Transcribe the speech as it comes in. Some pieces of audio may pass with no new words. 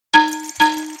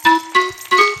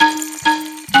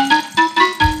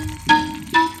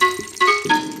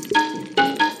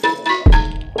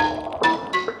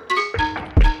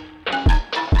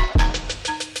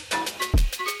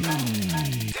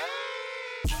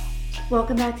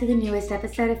Welcome back to the newest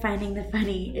episode of Finding the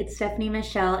Funny. It's Stefanie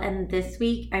Michele, and this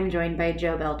week I'm joined by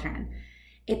Joe Beltran.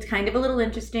 It's kind of a little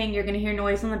interesting. You're going to hear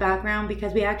noise in the background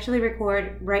because we actually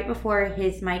record right before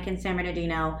his mic in San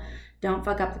Bernardino, Don't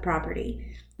Fuck Up the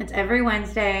Property. It's every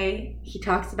Wednesday. He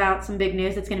talks about some big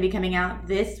news that's going to be coming out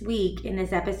this week in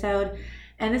this episode.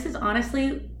 And this is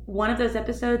honestly one of those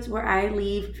episodes where I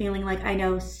leave feeling like I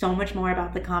know so much more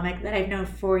about the comic that I've known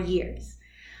for years.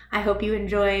 I hope you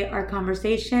enjoy our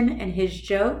conversation and his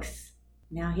jokes.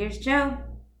 Now here's Joe.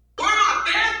 Where my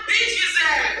bad bitches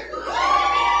at?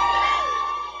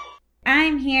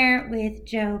 I'm here with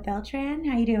Joe Beltran.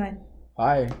 How you doing?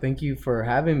 Hi, thank you for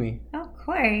having me. Of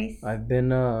course. I've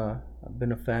been a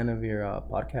fan of your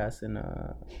podcast, and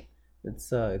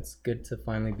it's good to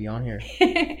finally be on here.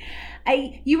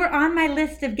 You were on my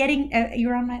list to get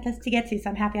to, so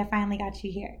I'm happy I finally got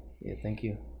you here. Yeah, thank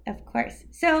you. Of course.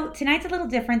 So tonight's a little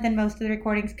different than most of the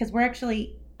recordings because we're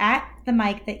actually at the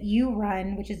mic that you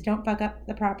run, which is Don't Fuck Up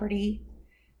the Property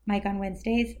mic on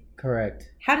Wednesdays. Correct.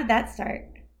 How did that start?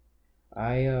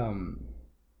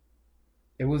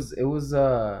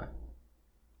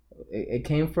 It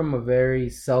came from a very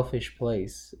selfish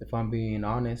place, if I'm being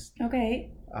honest.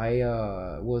 Okay. I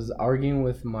was arguing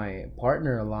with my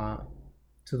partner a lot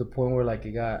to the point where like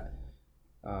it got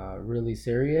really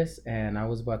serious, and I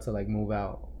was about to like move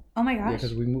out. Oh my gosh. Yeah,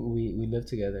 because we lived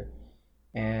together,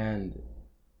 and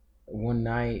one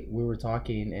night we were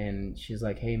talking, and she's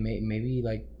like, "Hey, maybe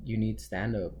like you need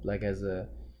stand up, like as a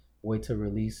way to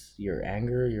release your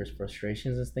anger, your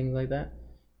frustrations, and things like that."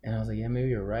 And I was like, "Yeah, maybe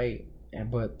you're right."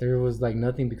 But there was like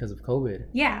nothing because of COVID.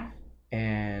 Yeah.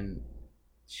 And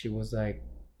she was like,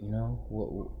 "You know,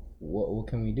 what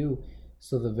can we do?"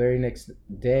 So the very next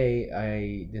day,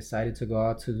 I decided to go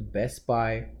out to the Best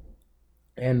Buy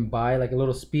and buy like a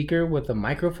little speaker with a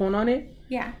microphone on it.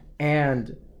 Yeah.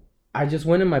 And I just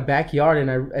went in my backyard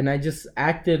and I just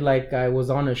acted like I was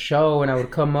on a show, and I would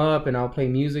come up and I'll play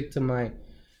music to my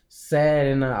set,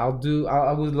 and I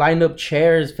would line up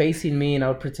chairs facing me, and I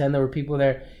would pretend there were people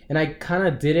there, and I kind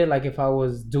of did it like if I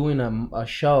was doing a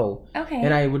show. Okay.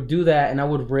 And I would do that, and I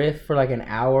would riff for like an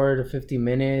hour to 50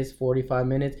 minutes, 45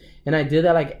 minutes, and I did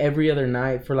that like every other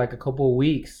night for like a couple of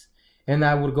weeks. And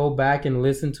I would go back and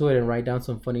listen to it and write down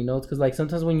some funny notes, because like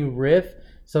sometimes when you riff,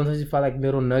 sometimes you find like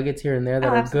little nuggets here and there that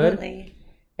are absolutely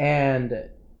good. And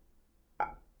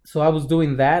so I was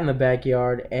doing that in the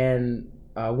backyard, and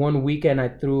one weekend I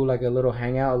threw like a little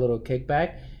hangout, a little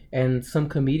kickback, and some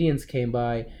comedians came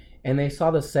by and they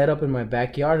saw the setup in my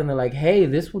backyard, and they're like, "Hey,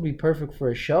 this would be perfect for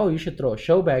a show. You should throw a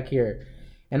show back here."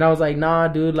 And I was like, "Nah,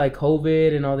 dude, like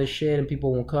COVID and all this shit, and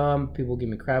people won't come. People give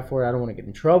me crap for it. I don't want to get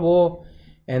in trouble."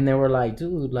 And they were like,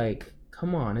 "Dude, like,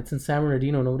 come on. It's in San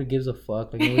Bernardino. Nobody gives a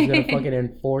fuck. Like, nobody's going to fucking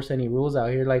enforce any rules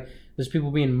out here. Like, there's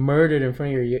people being murdered in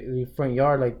front of your front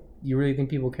yard. Like, you really think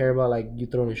people care about, like, you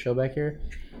throwing a show back here?"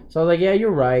 So I was like, "Yeah, you're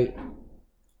right."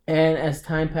 And as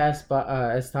time passed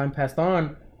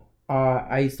on,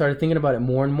 I started thinking about it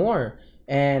more and more.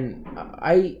 And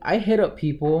I hit up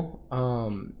people,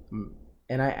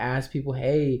 and I asked people,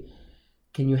 "Hey,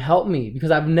 can you help me?" Because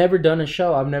I've never done a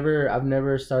show. I've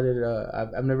never started.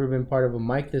 I've never been part of a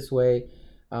mic this way.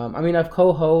 I mean, I've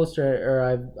co-hosted or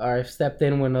I've stepped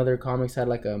in when other comics had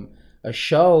like a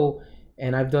show,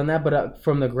 and I've done that. But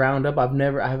from the ground up,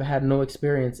 I've had no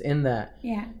experience in that.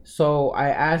 Yeah. So I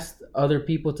asked other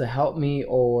people to help me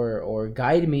or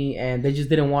guide me, and they just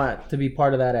didn't want to be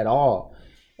part of that at all.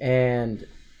 And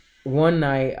one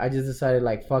night, I just decided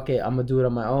like, fuck it, I'm gonna do it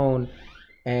on my own.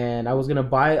 And I was gonna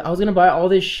buy all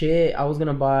this shit. I was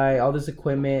gonna buy all this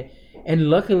equipment, and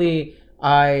luckily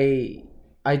I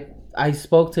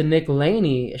spoke to Nick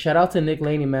Laney. Shout out to Nick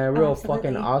Laney, man, a real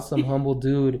fucking awesome, humble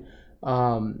dude.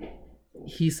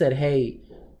 He said, "Hey,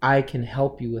 I can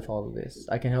help you with all of this.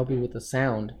 I can help you with the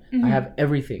sound. Mm-hmm. I have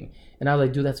everything." And I was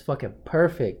like, "Dude, that's fucking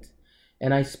perfect."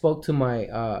 And I spoke to my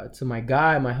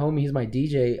guy, my homie. He's my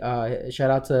DJ.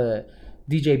 Shout out to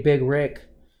DJ Big Rick.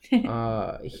 Me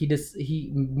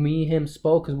and him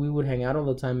spoke because we would hang out all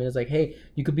the time, and it's like, "Hey,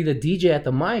 you could be the DJ at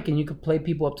the mic, and you could play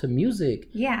people up to music,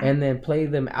 and then play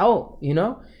them out, you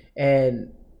know."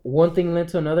 And one thing led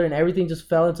to another, and everything just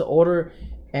fell into order,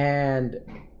 and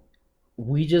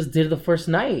we just did the first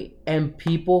night, and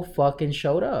people fucking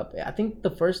showed up. I think the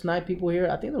first night people here,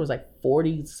 I think there was like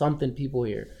 40 something people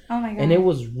here. Oh my god! And it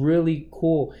was really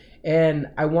cool. And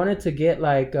I wanted to get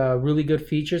like really good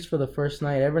features for the first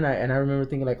night every night. And I remember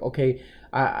thinking like, okay,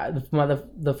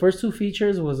 the first two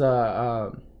features was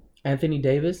Anthony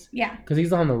Davis. Yeah. Because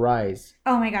he's on the rise.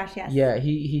 Oh my gosh, yes. Yeah,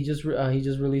 he just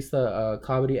released a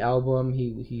comedy album.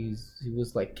 He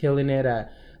was like killing it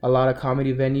at a lot of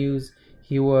comedy venues.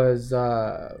 He was,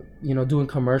 doing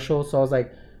commercials. So I was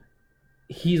like,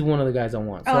 he's one of the guys I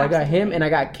want. So I got him and I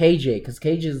got KJ because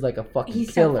KJ is like a fucking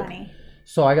killer. So funny.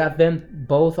 So I got them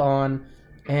both on,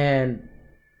 and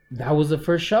that was the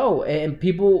first show. And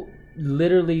people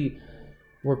literally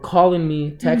were calling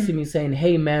me, texting me, saying,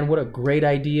 "Hey man, what a great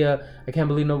idea! I can't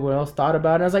believe no one else thought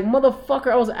about it." And I was like,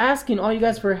 "Motherfucker, I was asking all you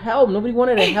guys for help. Nobody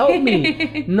wanted to help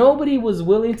me. Nobody was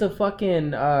willing to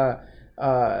fucking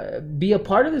be a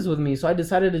part of this with me." So I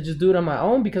decided to just do it on my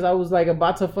own because I was like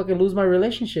about to fucking lose my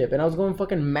relationship, and I was going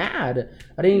fucking mad.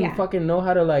 I didn't even fucking know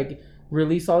how to like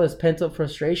release all this pent up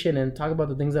frustration and talk about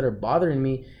the things that are bothering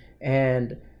me.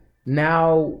 And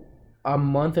now, a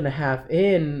month and a half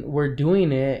in, we're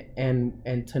doing it, and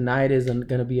tonight is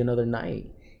gonna be another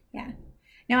night. Yeah.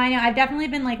 No, I know. I've definitely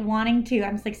been like wanting to.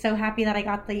 I'm just like so happy that I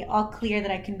got the all clear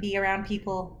that I can be around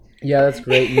people. Yeah, that's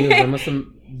great news. I must have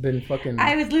been fucking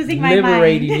I was losing my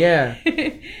liberating, mind. Yeah.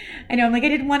 I know. I'm like, I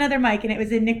did one other mic, and it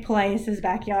was in Nick Palais's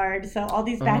backyard. So all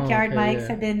these backyard mics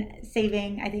have been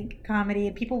saving, I think, comedy,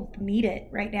 and people need it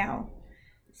right now.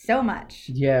 So much.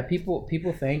 Yeah, people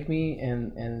thank me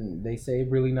and they say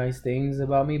really nice things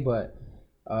about me, but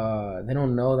they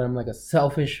don't know that I'm like a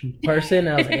selfish person. And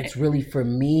I was like, it's really for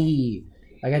me.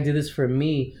 Like I did this for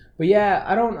me. But yeah,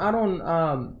 I don't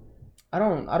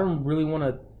really want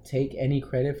to take any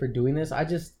credit for doing this. I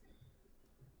just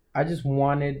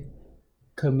wanted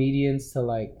comedians to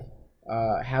like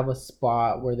have a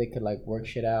spot where they could like work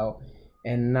shit out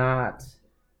and not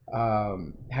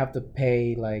have to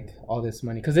pay like all this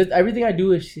money, because everything I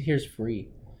do here's free.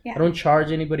 I don't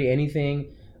charge anybody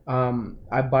anything.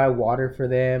 I buy water for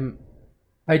them.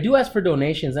 I do ask for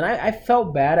donations, and I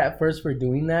felt bad at first for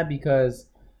doing that because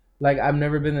like I've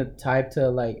never been the type to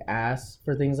like ask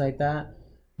for things like that.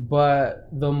 But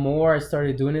the more I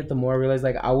started doing it, the more I realized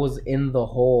like I was in the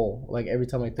hole like every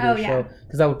time I threw a show,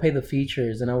 because I would pay the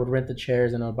features and I would rent the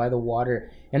chairs and I would buy the water,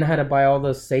 and I had to buy all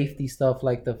the safety stuff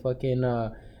like the fucking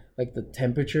like the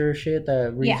temperature shit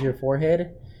that reads your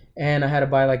forehead, and I had to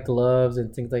buy like gloves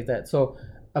and things like that. So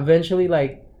eventually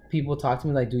like people talk to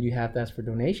me like, dude, you have to ask for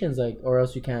donations, like, or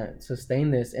else you can't sustain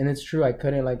this. And it's true, I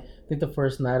couldn't. Like I think the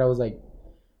first night I was like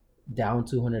down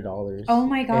 $200. Oh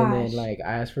my gosh. And then like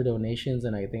I asked for donations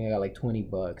and I think I got like $20.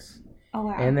 Oh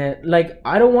wow. And then like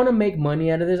I don't want to make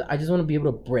money out of this. I just want to be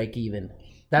able to break even.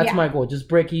 That's my goal. Just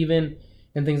break even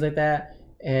and things like that.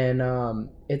 And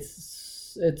it's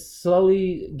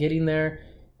slowly getting there,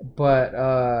 but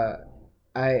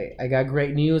I got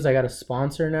great news. I got a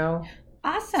sponsor now.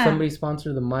 Awesome. Somebody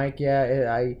sponsored the mic.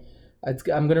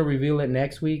 I'm gonna reveal it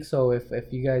next week. So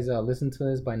if you guys listen to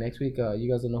this by next week,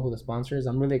 you guys will know who the sponsor is.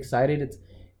 I'm really excited. It's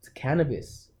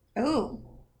cannabis. Oh.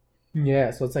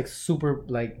 Yeah, so it's like super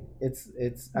like it's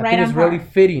I right think it's really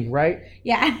fitting, right?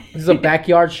 Yeah. This is a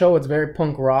backyard show. It's very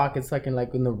punk rock. It's like in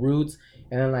the roots,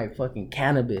 and then like fucking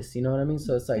cannabis. You know what I mean?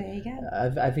 So it's like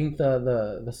I think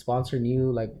the sponsor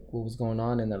knew like what was going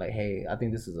on, and they're like, hey, I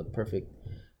think this is a perfect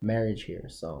marriage here.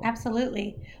 So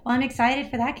absolutely. Well, I'm excited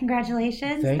for that.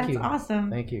 Congratulations. That's awesome.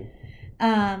 Thank you.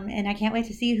 And I can't wait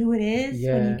to see who it is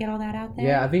when you get all that out there.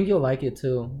 Yeah, I think you'll like it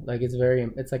too. Like it's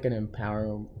like an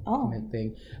empowerment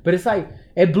thing. But it's like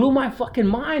it blew my fucking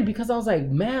mind because I was like,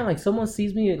 man, like someone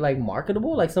sees me like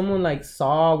marketable, like someone like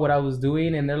saw what I was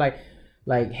doing and they're like,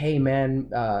 hey man,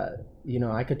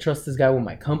 I could trust this guy with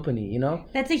my company,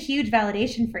 That's a huge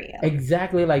validation for you.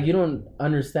 Exactly. Like you don't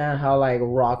understand how like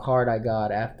rock hard I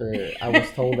got after I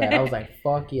was told that. I was like,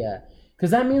 fuck yeah.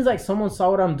 Because that means like someone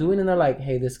saw what I'm doing and they're like,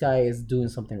 hey, this guy is doing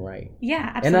something right.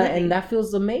 Yeah, absolutely. And that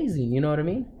feels amazing. You know what I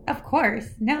mean? Of course.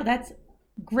 No, that's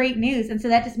great news. And so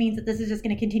that just means that this is just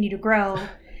going to continue to grow.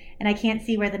 And I can't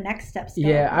see where the next steps go.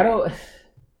 Yeah, I don't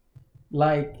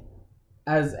like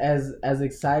as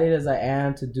excited as I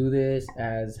am to do this,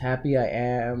 as happy I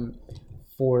am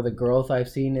for the growth I've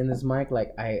seen in this mic,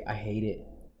 like I hate it.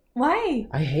 Why?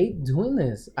 I hate doing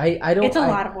this. I don't. It's a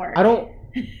lot of work.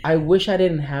 I wish I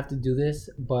didn't have to do this,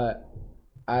 but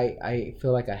I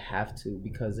feel like I have to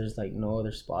because there's like no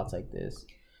other spots like this.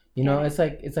 You know, it's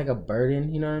like a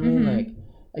burden. You know what I mean? Mm-hmm.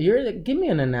 Like give me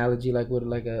an analogy like with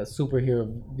like a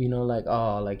superhero. Like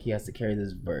like he has to carry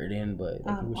this burden, but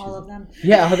like, all of them.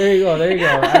 Yeah. Oh, there you go. I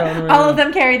don't remember. All of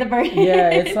them carry the burden. Yeah.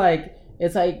 It's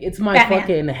my Batman.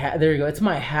 Fucking. There you go. It's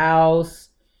my house.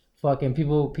 Fucking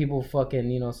people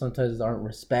fucking sometimes aren't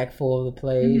respectful of the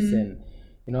place. Mm-hmm.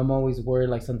 And I'm always worried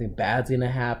like something bad's gonna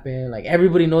happen. Like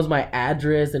everybody knows my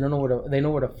address. They know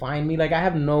where to find me. Like I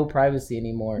have no privacy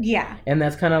anymore. Yeah. And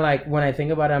that's kind of like when I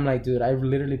think about it, I'm like, dude, I've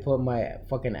literally put my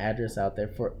fucking address out there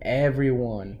for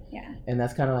everyone. Yeah. And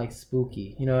that's kind of like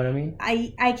spooky. You know what I mean?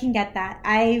 I can get that.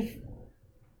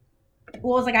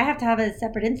 I have to have a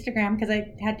separate Instagram because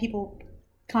I had people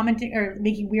commenting or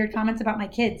making weird comments about my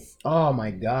kids. Oh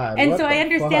my god! And so I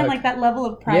understand like that level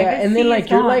of privacy. Yeah, and then like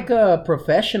you're like a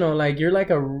professional, like you're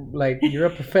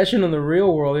a professional in the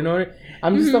real world. You know what I mean?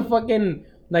 I'm just a fucking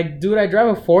like dude. I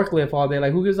drive a forklift all day.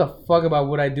 Like who gives a fuck about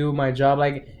what I do with my job?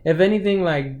 Like if anything,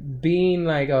 like being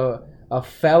like a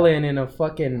felon and a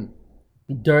fucking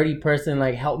dirty person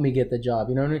like help me get the job.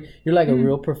 You know what I mean? You're like a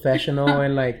real professional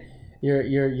and like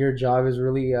your job is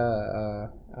really how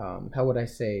would I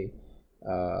say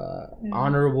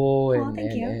honorable and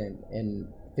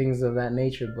things of that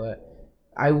nature. But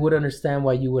I would understand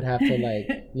why you would have to like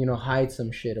hide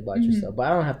some shit about yourself, but I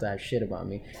don't have to have shit about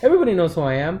me. Everybody knows who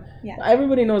I am. Yeah.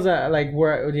 Everybody knows that like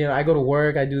where I go to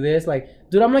work, I do this. Like,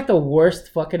 dude, I'm like the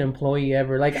worst fucking employee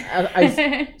ever. Like,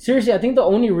 I seriously, I think the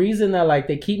only reason that like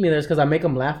they keep me there is because I make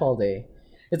them laugh all day.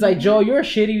 It's like, Joe, you're a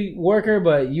shitty worker,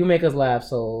 but you make us laugh.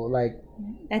 So like,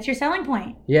 that's your selling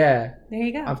point. Yeah. There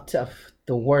you go. I'm tough.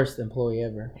 The worst employee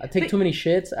ever. I take too many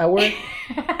shits at work.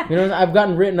 I've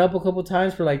gotten written up a couple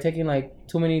times for like taking like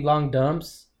too many long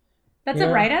dumps. That's a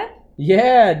write-up?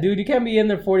 Yeah, dude, you can't be in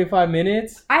there 45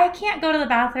 minutes. I can't go to the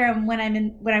bathroom when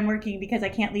I'm working because I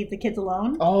can't leave the kids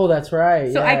alone. Oh, that's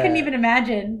right. So I couldn't even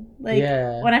imagine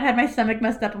when I've had my stomach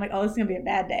messed up. I'm like, oh, this is gonna be a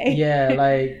bad day. Yeah,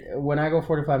 like when I go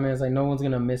 45 minutes, like no one's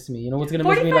gonna miss me. You know what's gonna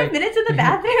miss me? 45 minutes in the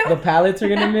bathroom. The pallets are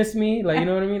gonna miss me. Like you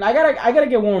know what I mean? I gotta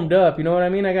get warmed up. You know what I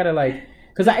mean? I gotta like.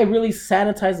 Because I really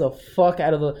sanitize the fuck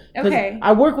out of the... Okay.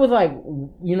 I work with, like,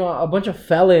 a bunch of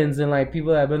felons and, like,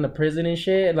 people that have been to prison and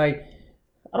shit. And, like,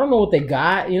 I don't know what they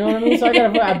got. You know what I mean? So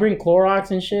I bring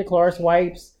Clorox and shit, Clorox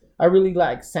wipes. I really,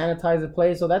 like, sanitize the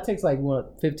place. So that takes, like,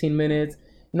 15 minutes.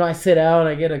 I sit out and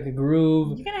I get, like, a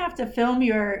groove. You're going to have to film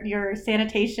your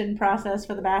sanitation process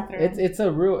for the bathroom. It's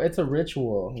a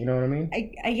ritual. You know what I mean?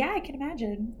 I can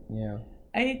imagine. Yeah.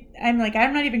 I'm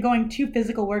not even going to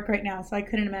physical work right now, so I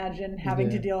couldn't imagine having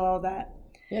to deal with all that.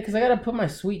 Yeah, because I got to put my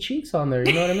sweet cheeks on there.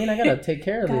 You know what I mean? I got to take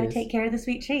care of this. Got to take care of the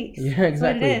sweet cheeks. Yeah, exactly. That's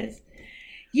what it is.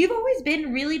 You've always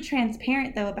been really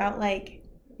transparent, though, about, like,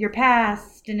 your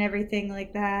past and everything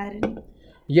like that.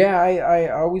 Yeah, I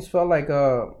always felt like,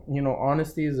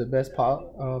 honesty is the best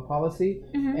policy.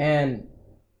 Mm-hmm. And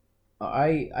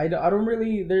I don't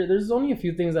really there's only a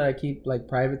few things that I keep like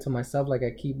private to myself. Like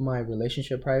I keep my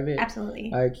relationship private.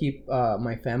 Absolutely. I keep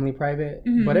my family private.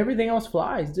 Mm-hmm. But everything else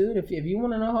flies, dude. If you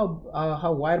want to know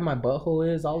how wide my butthole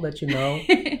is, I'll let you know.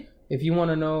 If you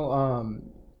want to know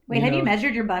Wait, have you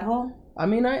measured your butthole? I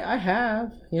mean, I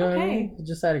have. You know what I mean?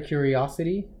 Just out of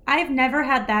curiosity. I've never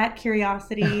had that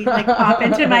curiosity like pop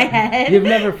into my head. You've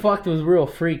never fucked with real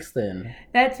freaks then.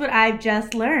 That's what I've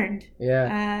just learned.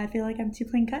 Yeah. I feel like I'm too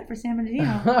clean cut for San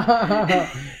Bernardino.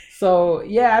 So,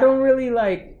 yeah, I don't really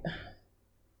like...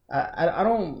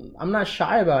 I'm not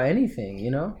shy about anything,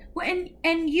 you know? Well,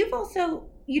 and you've also...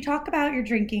 You talk about your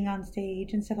drinking on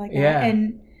stage and stuff like that. Yeah.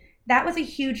 And... That was a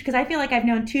huge, because I feel like I've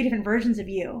known two different versions of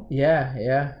you.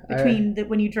 Yeah. Between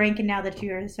when you drank and now that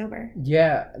you're sober.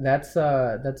 Yeah, that's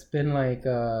been like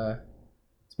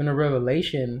it's been a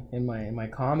revelation in my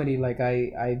comedy. Like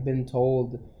I've been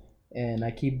told, and I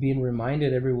keep being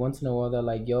reminded every once in a while that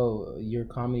like, yo, your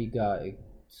comedy got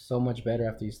so much better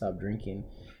after you stopped drinking.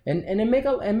 And it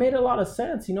made a lot of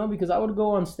sense, you know, because I would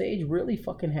go on stage really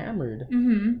fucking hammered.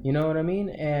 Mm-hmm. You know what I mean?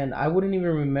 And I wouldn't even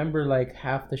remember like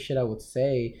half the shit I would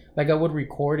say. Like I would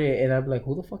record it and I'd be like,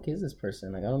 who the fuck is this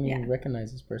person? Like I don't even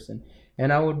recognize this person.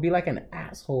 And I would be like an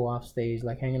asshole off stage,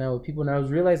 like hanging out with people. And I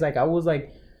was realized like I was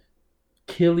like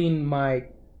killing my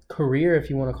career,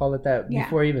 if you want to call it that,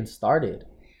 before I even started.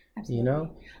 Absolutely. You know?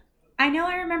 I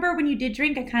remember when you did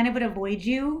drink, I kind of would avoid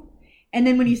you. And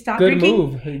then when you stopped good drinking,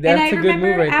 move. That's a good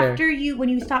move right there. After when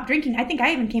you stopped drinking, I think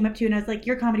I even came up to you and I was like,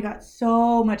 your comedy got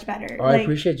so much better. Oh, I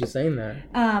appreciate you saying that.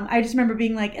 I just remember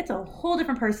being like, it's a whole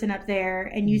different person up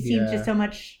there, and you seem just so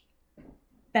much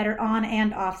better on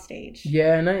and off stage.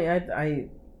 Yeah, and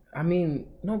I mean,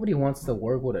 nobody wants to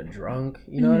work with a drunk.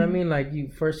 You know what I mean? Like you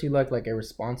look like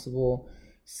irresponsible.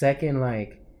 Second,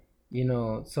 like, you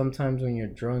know, sometimes when you're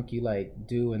drunk, you like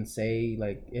do and say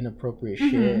like inappropriate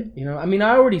shit. You know, I mean,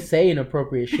 I already say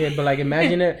inappropriate shit, but like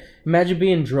imagine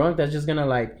being drunk. That's just gonna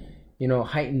like, you know,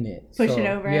 heighten it. Push it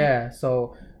over. Yeah.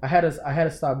 So I had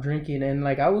to stop drinking, and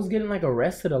like I was getting like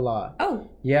arrested a lot. Oh.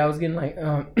 Yeah, I was getting like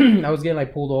I was getting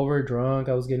like pulled over drunk.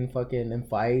 I was getting fucking in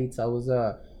fights. I was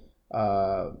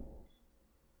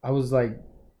like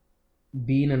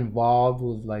being involved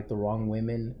with like the wrong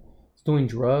women, doing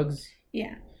drugs.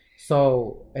 Yeah.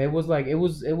 So it was like it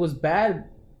was bad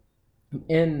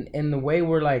in the way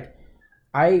where like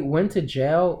I went to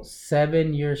jail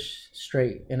 7 years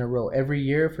straight in a row. Every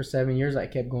year for 7 years I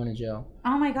kept going to jail.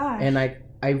 Oh my gosh. And I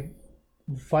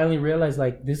finally realized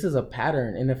like this is a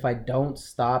pattern, and if I don't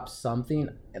stop something,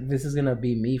 this is gonna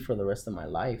be me for the rest of my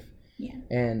life. Yeah.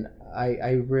 And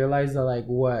I realized that like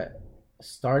what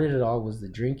started it all was the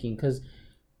drinking, because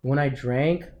when I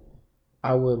drank,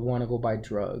 I would want to go buy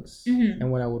drugs. Mm-hmm.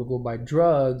 And when I would go buy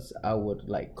drugs, I would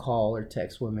like call or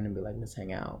text women and be like, let's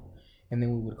hang out. And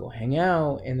then we would go hang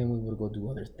out, and then we would go do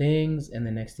other things. And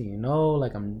the next thing you know,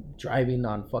 like I'm driving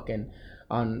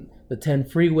on the 10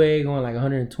 freeway going like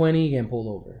 120, getting pulled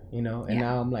over, you know? And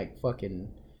now I'm like fucking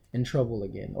in trouble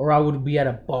again. Or I would be at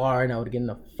a bar and I would get in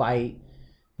a fight,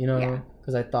 you know?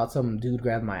 Because I thought some dude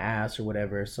grabbed my ass or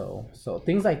whatever. So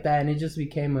things like that. And it just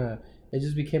became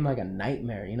like a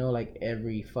nightmare, you know? Like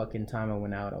every fucking time I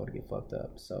went out, I would get fucked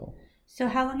up. So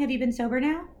how long have you been sober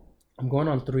now? I'm going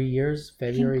on 3 years,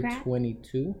 February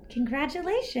 22.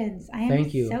 Congratulations. I am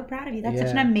Thank you. So proud of you. That's such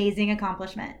an amazing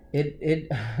accomplishment.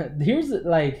 Here's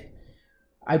like,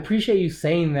 I appreciate you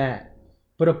saying that,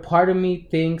 but a part of me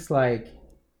thinks like,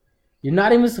 you're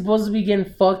not even supposed to be getting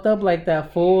fucked up like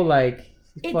that, fool. Like,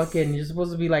 you're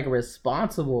supposed to be like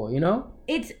responsible, you know?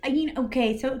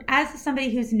 Okay, so as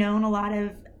somebody who's known a lot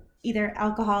of either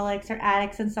alcoholics or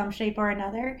addicts in some shape or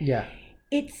another,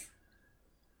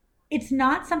 it's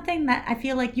not something that I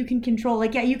feel like you can control.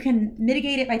 Like, you can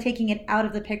mitigate it by taking it out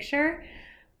of the picture,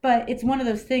 but it's one of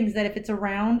those things that if it's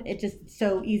around, it's just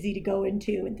so easy to go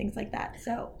into and things like that.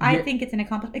 So I think it's an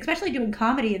accomplishment, especially doing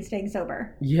comedy and staying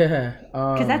sober. Yeah.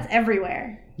 Because that's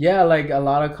everywhere. Yeah, like a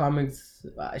lot of comics,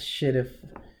 if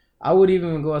I would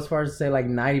even go as far as to say like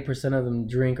 90% of them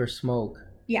drink or smoke.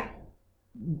 Yeah.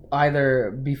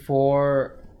 Either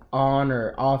before, on,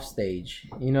 or off stage,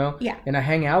 you know? Yeah. And I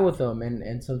hang out with them,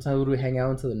 and sometimes we hang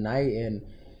out into the night, and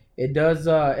it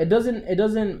doesn't,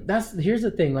 here's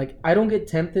the thing, like, I don't get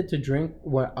tempted to drink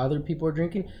what other people are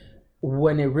drinking.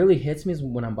 When it really hits me is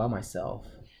when I'm by myself.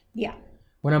 Yeah.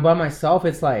 When I'm by myself,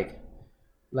 it's like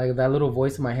that little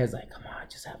voice in my head is like, come on,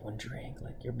 just have one drink,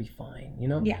 like you'll be fine, you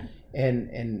know? Yeah.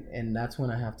 And that's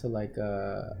when I have to like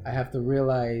I have to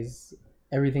realize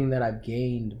everything that I've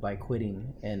gained by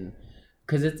quitting, and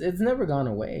because it's never gone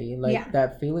away. Like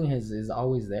that feeling is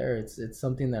always there. It's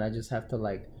something that I just have to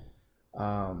like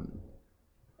I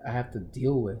have to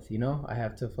deal with, you know? I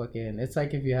have to fucking, it's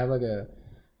like if you have like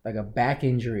a back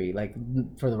injury, like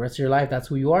for the rest of your life, that's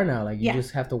who you are now. Like you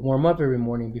just have to warm up every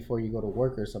morning before you go to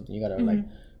work or something. You gotta like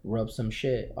rub some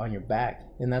shit on your back.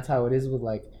 And that's how it is with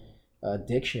like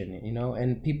addiction, you know?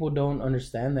 And people don't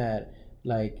understand that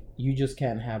like you just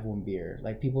can't have one beer.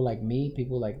 Like people like me,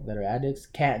 people like that are addicts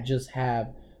can't just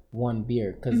have one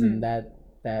beer, because then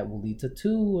that will lead to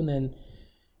 2, and then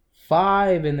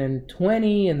 5, and then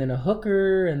 20, and then a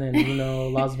hooker, and then, you know,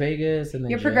 Las Vegas, and then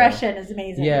your progression is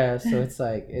amazing. Yeah, so it's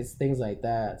like, it's things like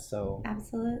that. So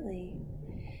absolutely.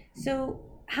 So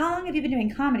how long have you been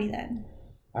doing comedy then?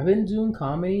 I've been doing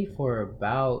comedy for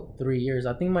about 3 years.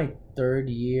 I think my 3rd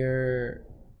year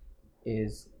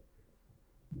is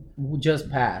just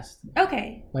passed.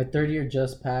 Okay. My 3rd year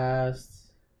just passed.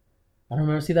 I don't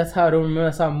remember. See, that's how I don't remember.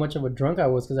 That's how much of a drunk I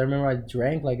was, because I remember I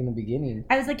drank like in the beginning.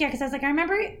 I was like, I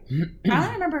remember. I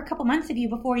only remember a couple months of you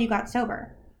before you got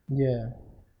sober. Yeah.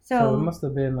 So it must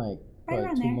have been like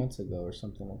probably 2 months ago or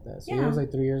something like that. So it was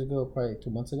like 3 years ago, probably 2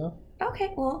 months ago.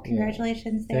 Okay, well,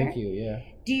 congratulations there. Thank you. Yeah.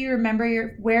 Do you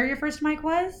remember where your first mic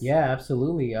was? Yeah,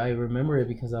 absolutely. I remember it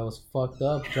because I was fucked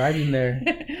up driving there.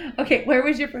 Okay, where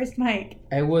was your first mic?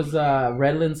 It was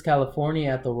Redlands,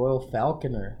 California, at the Royal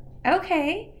Falconer.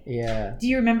 Okay. Yeah. Do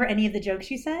you remember any of the jokes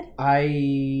you said?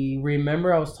 I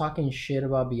remember I was talking shit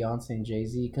about Beyonce and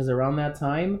Jay-Z, because around that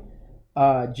time,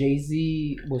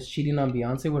 Jay-Z was cheating on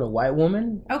Beyonce with a white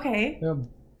woman. Okay. You know,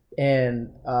 and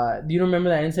do you remember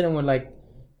that incident when like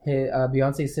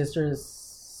Beyonce's sister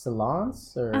Solange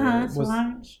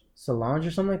Solange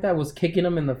or something like that was kicking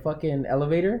him in the fucking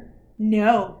elevator?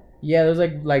 No. Yeah, there was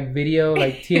like video,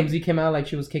 like TMZ came out, like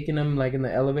she was kicking him like in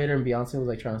the elevator, and Beyonce was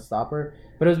like trying to stop her,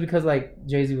 but it was because like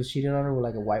Jay-Z was cheating on her with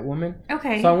like a white woman.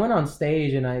 Okay. So I went on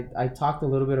stage and I talked a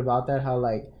little bit about that, how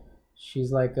like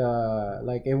she's like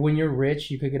when you're rich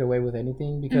you could get away with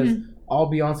anything, because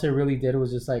all Beyonce really did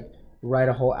was just like write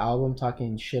a whole album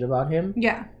talking shit about him.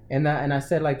 Yeah. And I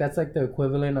said like that's like the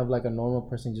equivalent of like a normal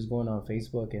person just going on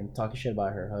Facebook and talking shit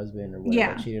about her husband or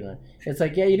whatever cheated on her. It's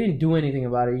like, yeah, you didn't do anything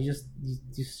about it. You're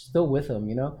still with him,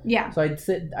 you know? Yeah. So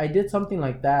I did something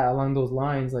like that along those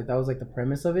lines. Like that was like the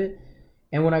premise of it.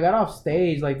 And when I got off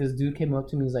stage, like this dude came up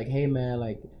to me. He's like, hey man,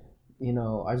 like, you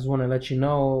know, I just want to let you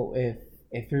know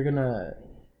if you're gonna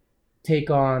take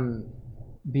on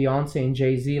Beyonce and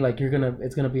Jay-Z, like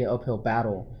it's gonna be an uphill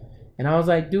battle. And I was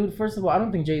like, dude, first of all, I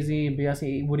don't think Jay-Z and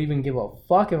Beyonce would even give a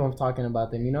fuck if I'm talking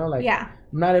about them, you know? Like,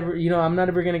 I'm not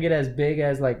ever gonna get as big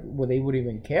as like where they would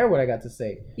even care what I got to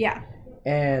say. Yeah.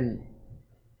 And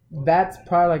that's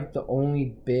probably like the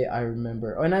only bit I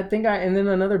remember. And and then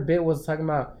another bit was talking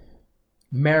about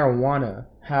marijuana,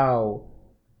 how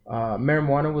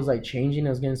marijuana was like changing. It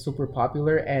was getting super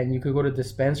popular, and you could go to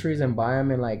dispensaries and buy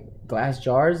them in like glass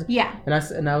jars. Yeah.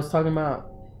 And I was talking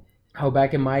about how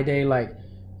back in my day, like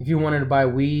if you wanted to buy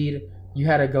weed, you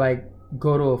had to like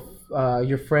go to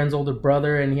your friend's older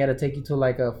brother, and he had to take you to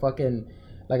like a fucking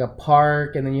like a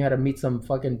park, and then you had to meet some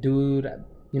fucking dude,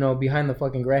 behind the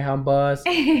fucking Greyhound bus,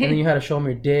 and then you had to show him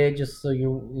your dick just so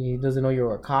he doesn't know you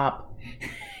were a cop.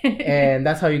 And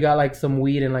that's how you got like some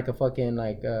weed in like a fucking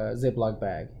like Ziploc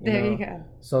bag. You go.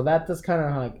 So that's kind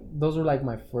of like, those were like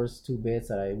my first two bits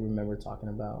that I remember talking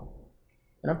about.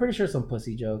 And I'm pretty sure some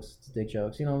pussy jokes, dick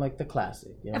jokes, like the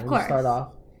classic. Of course. Start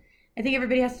off. I think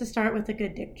everybody has to start with a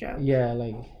good dick joke. Yeah,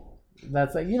 like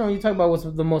that's like, you talk about what's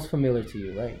the most familiar to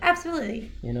you, right?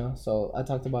 Absolutely. So I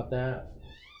talked about that.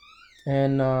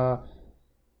 And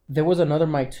there was another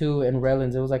mic too in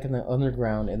Redlands. It was like in the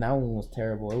underground, and that one was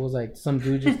terrible. It was like some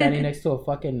dude just standing next to a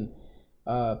fucking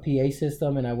PA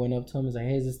system, and I went up to him and was like,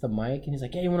 hey, is this the mic? And he's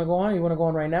like, yeah, you want to go on? You want to go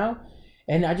on right now?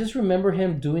 And I just remember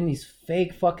him doing these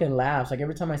fake fucking laughs. Like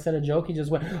every time I said a joke, he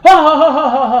just went, ha ha ha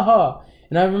ha ha ha ha.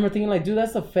 And I remember thinking like, dude,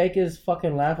 that's the fakest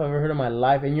fucking laugh I've ever heard in my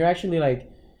life. And you're actually like,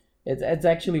 it's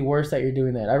actually worse that you're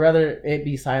doing that. I'd rather it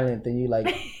be silent than you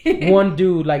like one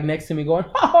dude like next to me going,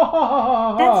 ha ha ha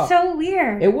ha ha. That's so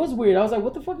weird. It was weird. I was like,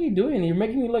 what the fuck are you doing? You're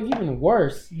making me look even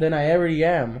worse than I already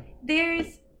am.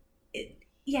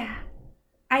 Yeah.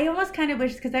 I almost kind of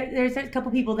wish, because there's a couple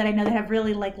people that I know that have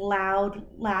really like loud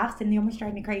laughs, and they almost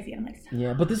drive me crazy. I'm like, stop.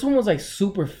 Yeah, but this one was like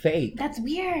super fake. That's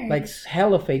weird. Like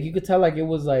hella fake. You could tell like it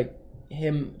was like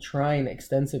him trying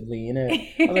extensively. And I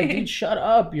was like, dude, shut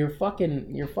up. You're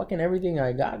fucking everything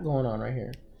I got going on right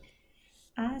here.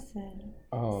 Awesome.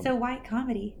 So why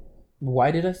comedy?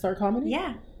 Why did I start comedy?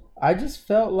 Yeah. I just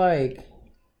felt like,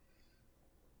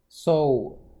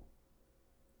 so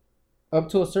up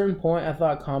to a certain point, I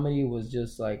thought comedy was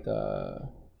just like a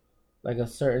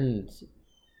certain,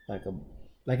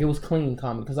 like it was clean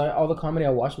comedy, because all the comedy I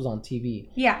watched was on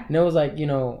TV. Yeah. And it was like,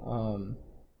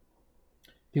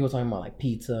 people talking about like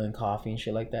pizza and coffee and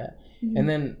shit like that. Mm-hmm. And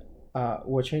then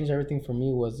what changed everything for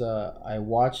me was I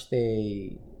watched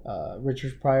a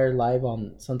Richard Pryor live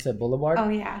on Sunset Boulevard. Oh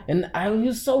yeah. And he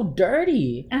was so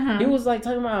dirty. Uh-huh. He was like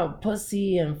talking about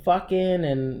pussy and fucking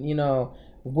and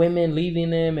women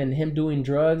leaving him and him doing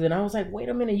drugs. And I was like, wait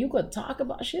a minute, you could talk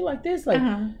about shit like this? Like,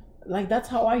 like that's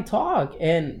how I talk.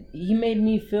 And he made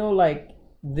me feel like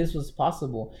this was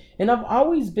possible. And I've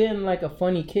always been like a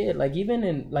funny kid. Like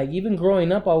even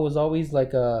growing up, I was always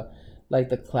like the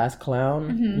class clown.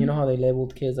 Mm-hmm. You know how they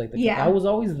labeled kids like I was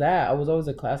always that. I was always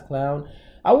a class clown.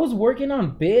 I was working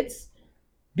on bits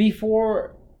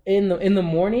before in the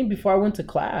morning before I went to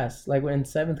class, like in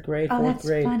 7th grade, 4th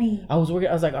grade. Funny. I was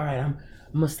like, all right, I'm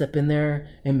gonna step in there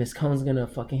and Miss Cohen's gonna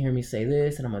fucking hear me say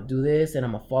this, and I'm gonna do this, and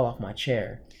I'm gonna fall off my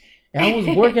chair. And I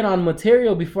was working on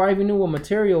material before I even knew what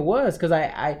material was, because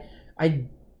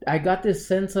I got this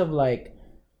sense of like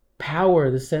power,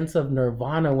 the sense of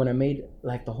nirvana when I made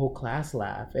like the whole class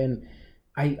laugh. And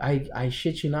I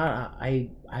shit you not,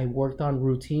 I worked on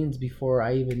routines before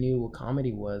I even knew what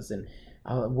comedy was. And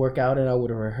I would work out and I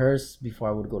would rehearse before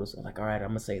I would go to school. Like, all right, I'm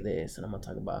gonna say this, and I'm gonna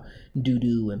talk about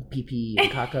doo-doo and pee-pee and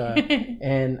caca.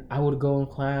 And I would go in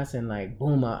class and like,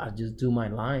 boom, I'd just do my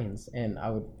lines, and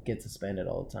I would get suspended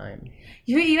all the time.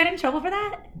 You got in trouble for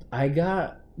that?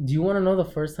 Do you want to know the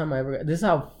first time I ever got, this is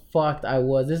how fucked I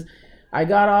was. I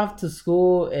got off to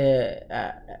school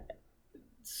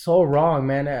so wrong,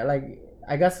 man.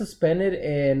 I got suspended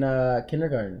in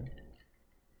kindergarten.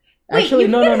 Wait, actually,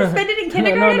 you got suspended in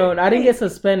kindergarten? No, I didn't get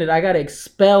suspended. I got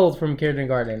expelled from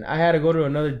kindergarten. I had to go to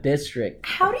another district.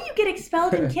 How do you get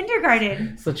expelled in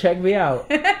kindergarten? So check me out.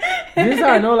 This is how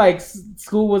I know like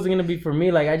school wasn't gonna be for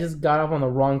me. Like I just got off on the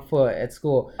wrong foot at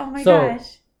school. Oh my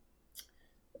gosh.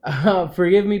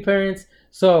 Forgive me, parents.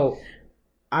 So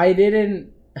I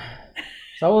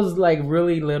was like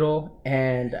really little,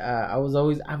 and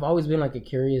I've always been like a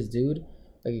curious dude,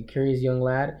 like a curious young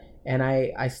lad. And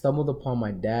I stumbled upon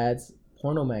my dad's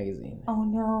porno magazine. Oh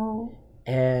no.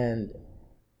 And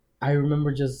I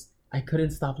remember I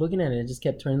couldn't stop looking at it. I just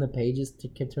kept turning the pages.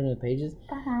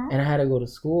 Uh-huh. And I had to go to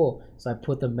school. So I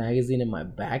put the magazine in my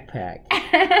backpack.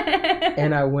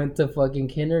 And I went to fucking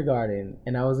kindergarten.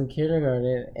 And I was in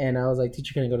kindergarten. And I was like,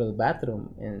 teacher, can I go to the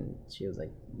bathroom? And she was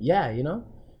like, yeah,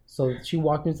 So she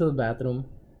walked me to the bathroom.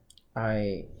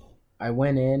 I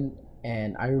went in.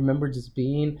 And I remember just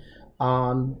being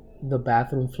on the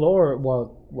bathroom floor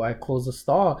while I closed the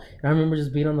stall. And I remember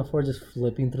just being on the floor, just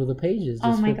flipping through the pages.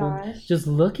 Oh my gosh. Just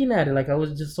looking at it. Like I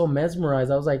was just so mesmerized.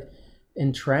 I was like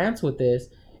entranced with this.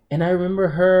 And I remember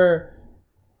her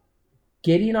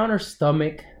getting on her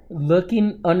stomach,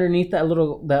 looking underneath that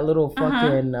little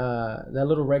fucking that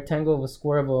little rectangle of a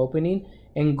square of an opening,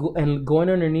 and going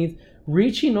underneath,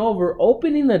 reaching over,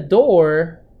 opening the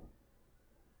door,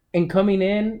 and coming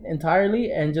in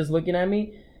entirely, and just looking at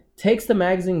me. Takes the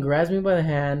magazine, grabs me by the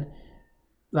hand,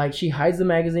 like she hides the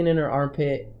magazine in her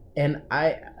armpit, and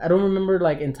I don't remember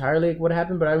like entirely what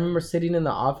happened, but I remember sitting in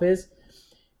the office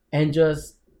and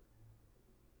just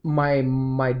my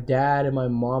dad and my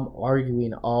mom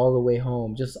arguing all the way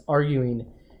home, just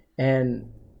arguing,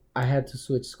 and I had to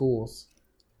switch schools.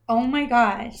 Oh my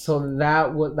gosh! So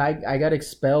that was I got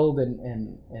expelled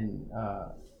in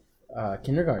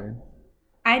kindergarten.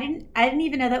 I didn't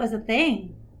even know that was a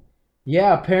thing.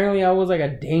 Yeah, apparently I was like a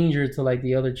danger to like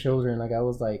the other children. Like I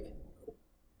was like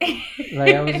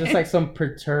I was just like some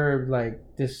perturbed, like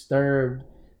disturbed,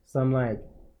 some like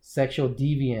sexual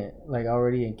deviant, like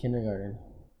already in kindergarten.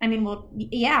 I mean, well,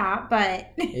 yeah,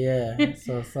 but yeah,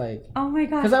 so it's like, oh my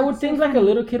gosh, because I would think like a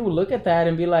little kid would look at that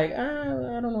and be like,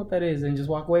 I don't know what that is, and just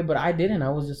walk away. But I didn't. I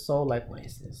was just so like, what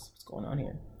is this? What's going on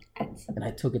here? And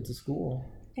I took it to school.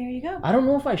 There you go. I don't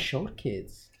know if I showed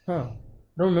kids.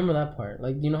 I don't remember that part.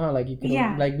 Like, you know how like you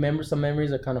can like remember some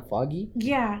memories are kind of foggy.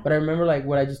 Yeah. But I remember like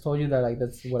what I just told you, that like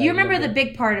that's what you remember the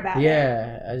big part about it.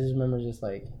 Yeah, I just remember just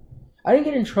like I didn't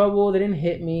get in trouble. They didn't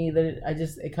hit me.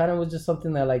 It kind of was just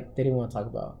something that like they didn't want to talk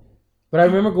about. But I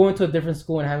remember going to a different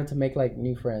school and having to make like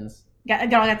new friends.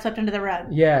 Got swept under the rug.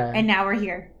 Yeah. And now we're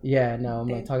here. Yeah. Now I'm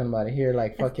like talking about it here,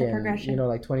 like that's fucking,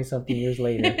 like 20-something years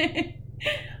later.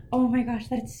 Oh my gosh,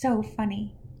 that's so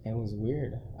funny. It was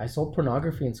weird. I sold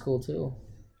pornography in school too.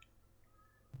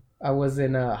 I was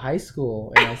in high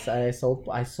school and I sold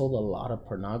a lot of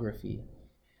pornography.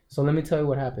 So let me tell you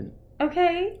what happened.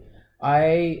 Okay.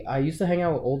 I used to hang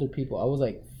out with older people. I was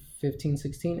like 15,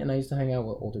 16, and I used to hang out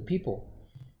with older people.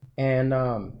 And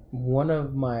one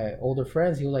of my older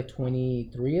friends, he was like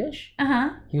 23-ish. Uh-huh.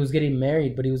 He was getting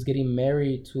married, but he was getting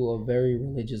married to a very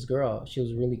religious girl. She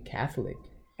was really Catholic.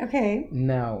 Okay.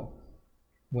 Now,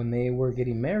 when they were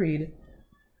getting married,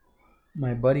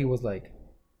 my buddy was like,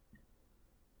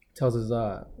 tells his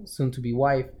soon-to-be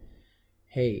wife,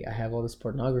 hey, I have all this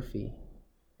pornography.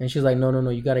 And she's like, no,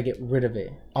 you got to get rid of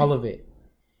it. All of it.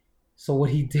 So what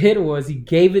he did was he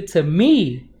gave it to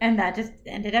me. And that just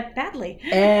ended up badly.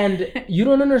 And you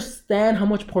don't understand how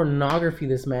much pornography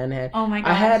this man had. Oh my gosh.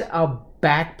 I had a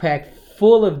backpack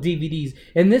full of DVDs.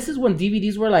 And this is when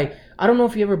DVDs were like, I don't know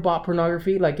if you ever bought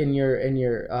pornography like in your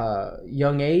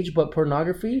young age, but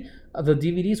pornography, the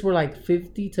DVDs were like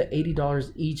 $50 to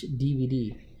 $80 each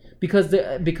DVD. Because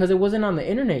it wasn't on the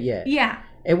internet yet. Yeah.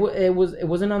 It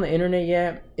wasn't on the internet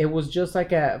yet. It was just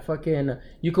like a fucking,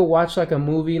 you could watch like a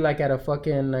movie like at a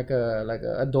fucking like a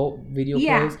adult video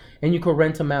place, and you could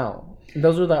rent them out.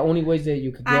 Those were the only ways that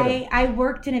you could get them. I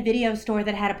worked in a video store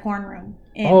that had a porn room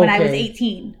when I was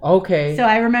 18. Okay. So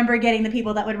I remember getting the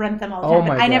people that would rent them all the time. Oh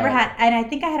my God. I never had, and I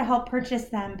think I had to help purchase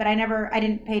them, but I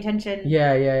didn't pay attention.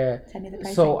 Yeah. Send me the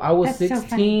pricing. So I was That's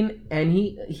 16, and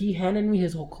he handed me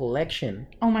his whole collection.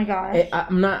 Oh my gosh.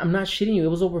 I'm not shitting you.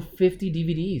 It was over 50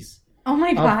 DVDs. Oh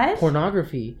my gosh. Of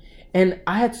pornography. And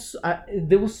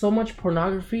there was so much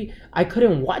pornography, I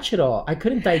couldn't watch it all. I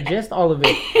couldn't digest all of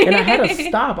it. And I had to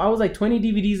stop. I was like 20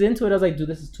 DVDs into it. I was like, dude,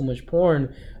 this is too much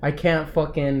porn. I can't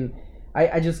fucking,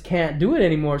 I just can't do it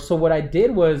anymore. So what I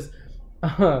did was,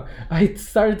 I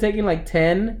started taking like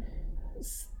 10,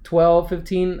 12,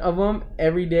 15 of them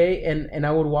every day. And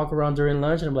I would walk around during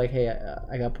lunch and I'm like, hey,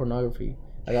 I got pornography.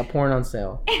 I got porn on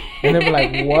sale. And they'd be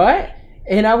like, what?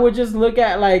 And I would just look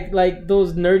at like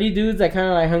those nerdy dudes that kind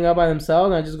of like hung out by themselves,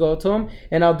 and I just go up to them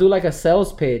and I'll do like a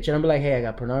sales pitch, and I'll be like, hey, I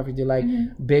got pornography. Do like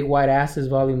Big White Asses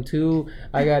Volume 2.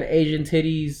 I got Asian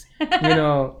Titties,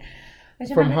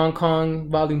 from Hong Kong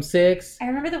Volume 6. I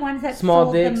remember the ones that Small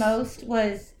sold dicks. the most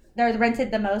that was rented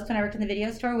the most when I worked in the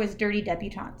video store was Dirty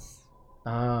Debutantes.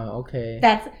 Ah, okay.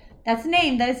 That's the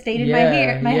name that has stayed in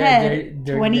my head.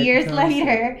 20 years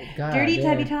later. God, Dirty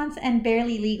Debutantes and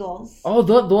Barely Legals. Oh,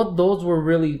 those were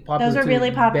really popular. Those were too. really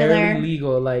popular. Barely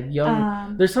Legal, like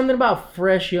young. There's something about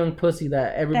fresh young pussy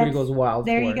that everybody goes wild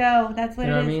for. There you go. That's what it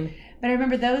is. What I mean? But I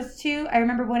remember those two. I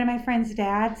remember one of my friend's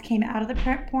dads came out of the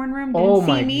porn room.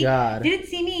 Didn't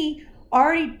see me.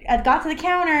 Already got to the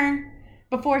counter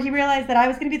before he realized that I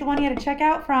was going to be the one he had to check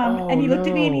out from. And he looked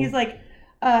at me and he's like,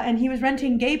 and he was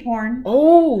renting gay porn.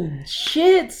 Oh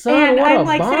shit, son! And what I'm a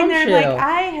like bombshell. sitting there like,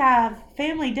 I have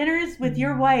family dinners with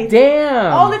your wife.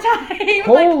 Damn. All the time.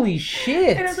 Holy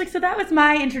shit. And I was like, so that was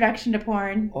my introduction to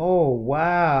porn. Oh,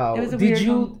 wow. It was a Did weird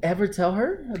you one. ever tell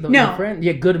her? No. Your friend?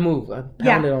 Yeah, good move. I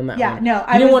pounded on that one. No.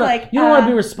 You don't want to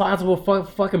be responsible for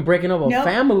fucking breaking up a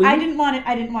family. I didn't want it.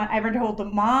 I never told the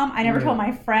mom. I never told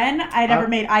my friend. I never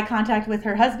made eye contact with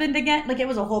her husband again. Like, it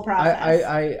was a whole process.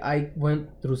 I went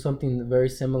through something very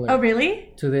similar. Oh, really?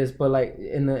 To this, but like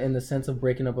in the sense of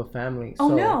breaking up a family. Oh,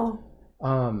 so,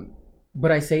 no.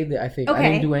 But I saved it. I think okay. I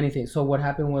didn't do anything. So what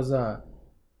happened was, oh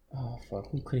fuck,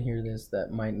 who could hear this?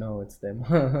 That might know it's them.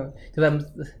 Because I'm.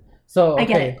 So okay. I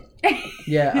get it.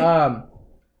 Yeah.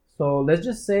 So let's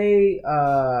just say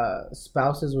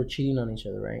spouses were cheating on each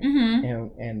other, right?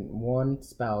 Mm-hmm. And one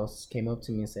spouse came up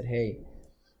to me and said, "Hey,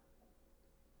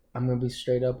 I'm gonna be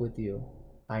straight up with you.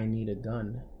 I need a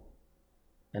gun."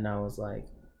 And I was like,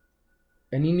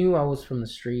 and he knew I was from the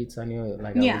streets. I knew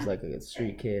I was like a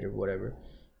street kid or whatever.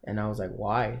 And I was like,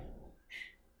 "Why?"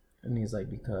 And he's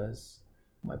like, "Because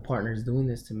my partner's doing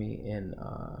this to me, and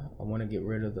I want to get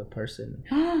rid of the person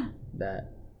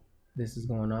that this is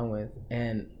going on with.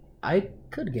 And I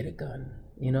could get a gun,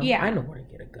 you know? Yeah. I know where to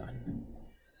get a gun.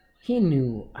 He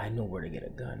knew I know where to get a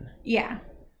gun. Yeah.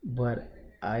 But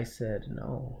I said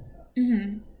no.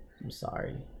 Mm-hmm. I'm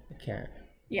sorry, I can't.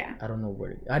 Yeah. I don't know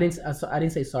where to. I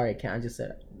didn't say sorry, I can't. I just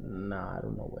said nah, I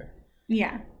don't know where.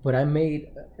 Yeah. But I made,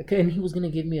 and he was gonna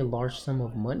give me a large sum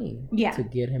of money to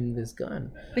get him this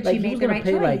gun. But like, you made was the gonna right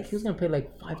pay choice. he was gonna pay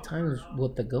like 5 times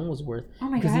what the gun was worth. Oh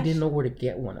my because gosh. he didn't know where to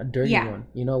get one, a dirty one.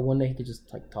 You know, one that he could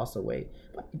just like toss away.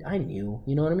 But I knew,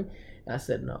 you know what I mean? And I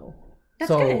said no. That's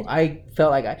so good. I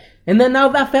felt like and then now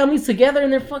that family's together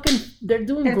and they're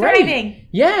doing they're great. thriving.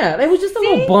 Yeah, it was just a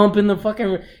little bump in the fucking,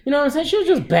 you know what I'm saying? She was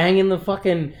just banging the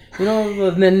fucking, you know,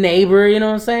 the neighbor, you know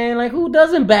what I'm saying? Like, who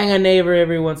doesn't bang a neighbor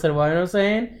every once in a while, you know what I'm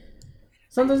saying?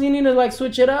 Sometimes you need to like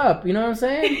switch it up, you know what I'm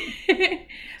saying?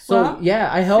 So well, yeah,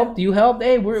 I helped, you helped.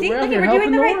 Hey, we're out here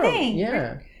helping doing the right world. thing.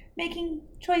 Yeah. We're making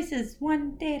choices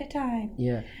one day at a time.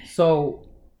 Yeah. So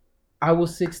I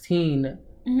was 16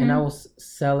 and I was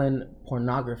selling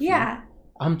pornography. Yeah.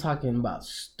 I'm talking about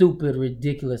stupid,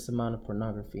 ridiculous amount of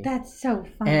pornography. That's so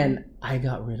fun. And I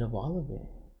got rid of all of it.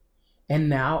 And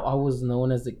now I was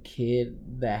known as the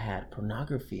kid that had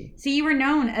pornography. So you were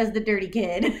known as the dirty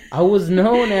kid. I was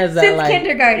known as that, since like,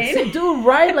 kindergarten. Dude,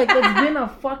 right? Like, it's been a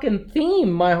fucking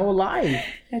theme my whole life.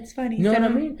 That's funny. You know what I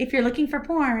mean? If you're looking for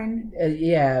porn,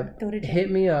 go to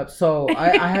hit me up. So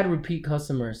I had repeat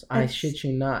customers. I shit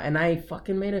you not. And I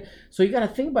fucking made it. So you got to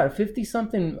think about it. 50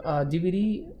 something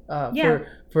DVD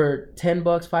for $10,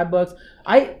 $5.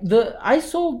 I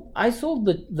sold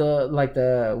the like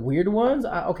the weird ones.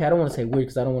 I don't want to say weird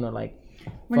because I don't want to like.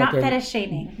 We're not fetish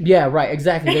shaming. Yeah, right.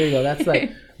 Exactly. There you go. That's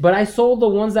like. But I sold the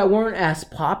ones that weren't as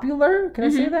popular. Can I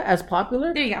say that? As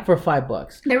popular? There you go. For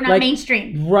 $5. They were not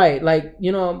mainstream. Right. Like,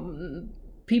 you know,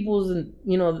 people's,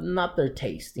 you know, not their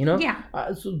taste, you know? Yeah.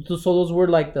 So those were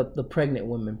like the pregnant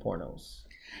women pornos.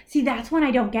 See, that's one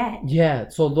I don't get. Yeah.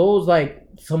 So those, like,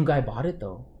 some guy bought it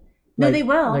though. No, like, they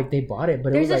will. Like, they bought it.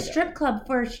 But there's it was a strip club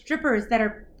for strippers that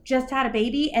are just had a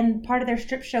baby and part of their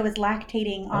strip show is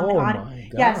lactating on the audio. My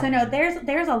God. Yeah, so no,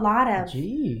 there's a lot of.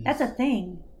 Jeez. That's a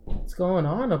thing. What's going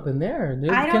on up in there, dude?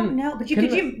 I don't know, but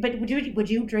would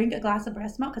you drink a glass of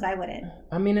breast milk? Because I wouldn't.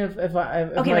 I mean, if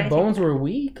my bones were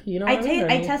weak, you know.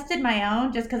 I tested my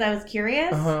own just because I was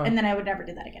curious, and then I would never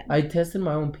do that again. I tested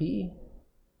my own pee.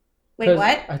 Wait,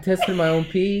 what? I tested my own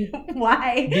pee.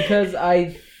 Why? Because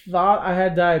I thought I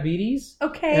had diabetes.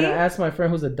 Okay. And I asked my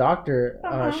friend who's a doctor.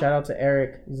 Shout out to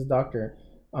Eric. He's a doctor.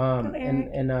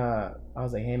 And I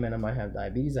was like, hey man, I might have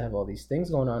diabetes. I have all these things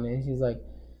going on. And he's like,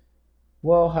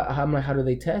 well, I'm like, how do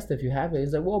they test if you have it?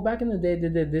 He's like, well, back in the day, they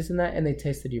did this and that, and they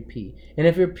tested your pee. And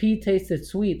if your pee tasted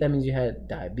sweet, that means you had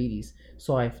diabetes.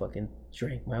 So I fucking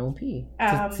drank my own pee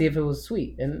to see if it was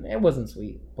sweet. And it wasn't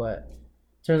sweet, but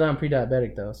turns out I'm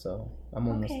pre-diabetic though, so I'm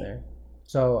almost there.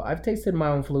 So I've tasted my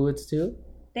own fluids too.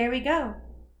 There we go.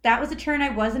 That was a turn I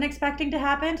wasn't expecting to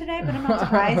happen today, but I'm not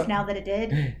surprised now that it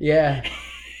did. Yeah.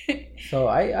 So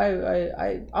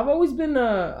I've always been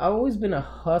a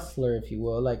hustler, if you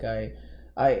will. Like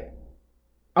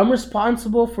I'm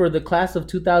responsible for the class of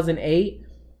 2008.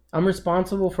 I'm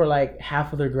responsible for like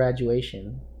half of their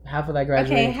graduation, half of that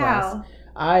graduating class. How?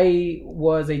 I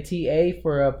was a TA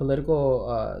for a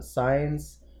political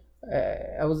science.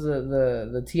 I was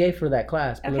the TA for that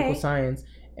class, political science,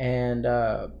 and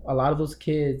a lot of those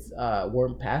kids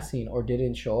weren't passing or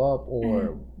didn't show up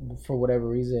or for whatever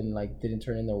reason like didn't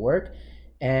turn in their work,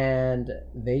 and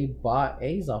they bought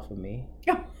A's off of me.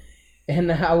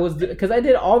 And I was, because I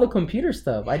did all the computer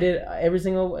stuff. I did every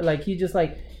single, like he just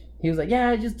like, he was like,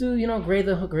 yeah, just do, grade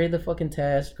the fucking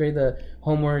test, grade the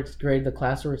homeworks, grade the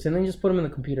classworks, and then just put them in the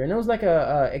computer. And it was like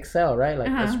a Excel, right? Like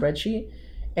a spreadsheet.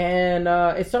 And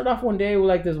it started off one day with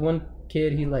like this one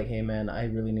kid. He's like, hey man, I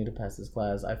really need to pass this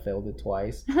class. I failed it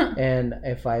twice, and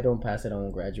if I don't pass it, I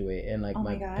won't graduate. And like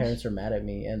my parents are mad at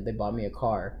me, and they bought me a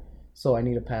car, so I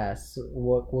need to pass.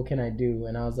 What can I do?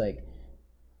 And I was like,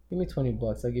 give me $20.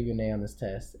 I'll give you an A on this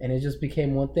test. And it just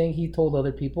became one thing. He told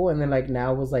other people, and then like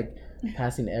now it was like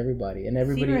passing everybody, and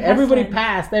everybody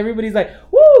passed. Everybody's like,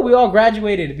 woo, we all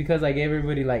graduated because I gave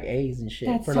everybody like A's and shit.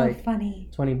 That's for so like funny.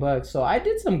 $20. So I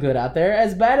did some good out there.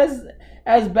 As bad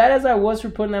as I was for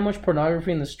putting that much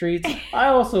pornography in the streets, I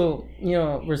also,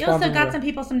 responsible. You also got some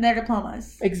people their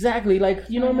diplomas. Exactly. Like,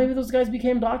 maybe those guys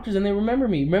became doctors and they remember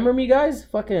me. Remember me, guys?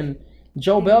 Fucking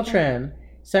Joe Beltran,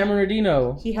 San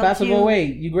Bernardino, class of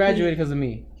 08. You graduated because of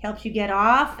me. Helped you get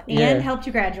off and helped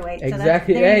you graduate.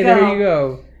 Exactly. So there you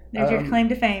go. There's your claim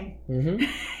to fame.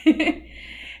 Mm-hmm.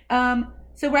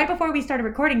 So right before we started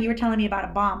recording, you were telling me about a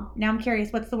bomb. Now I'm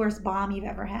curious, what's the worst bomb you've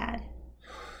ever had?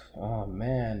 Oh,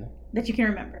 man. That you can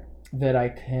remember. That I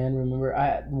can remember.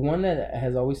 One that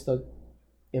has always stuck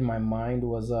in my mind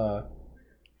was,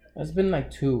 it's been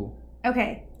like two.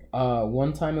 Okay.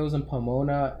 One time it was in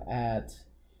Pomona at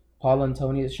Paul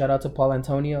Antonio. Shout out to Paul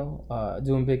Antonio,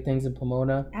 doing big things in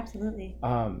Pomona. Absolutely.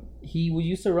 He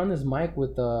used to run his mic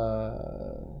with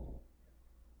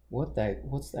what's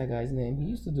that guy's name? He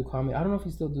used to do comedy. I don't know if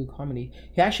he still do comedy.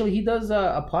 He does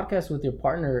a podcast with your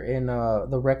partner in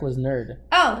The Reckless Nerd.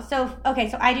 Oh, so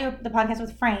I do the podcast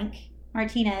with Frank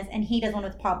Martinez, and he does one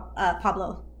with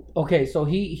Pablo. Okay, so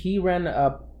he ran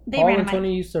Paul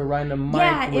Antonio used to run a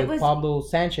mic with Pablo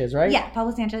Sanchez, right? Yeah,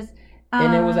 Pablo Sanchez.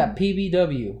 And it was at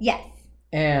PBW. Yes.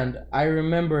 And I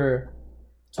remember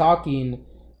talking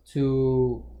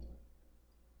to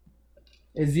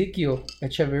Ezekiel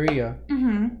Echeverria.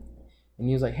 Mm-hmm. And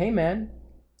he was like, hey man,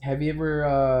 have you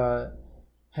ever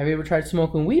tried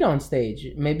smoking weed on stage?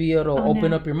 Maybe it'll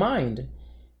open up your mind.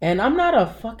 And I'm not a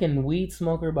fucking weed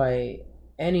smoker by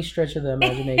any stretch of the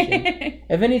imagination.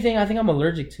 If anything, I think I'm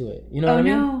allergic to it. You know what I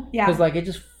mean? No. Yeah. Because like it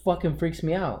just fucking freaks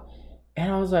me out. And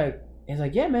I was like, he's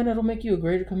like, yeah, man, it'll make you a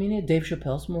greater comedian. Dave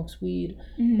Chappelle smokes weed,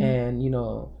 and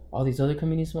all these other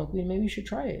comedians smoke weed. Maybe you should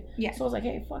try it. Yeah. So I was like,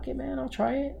 hey, fuck it, man, I'll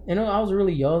try it. And I was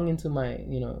really young into my,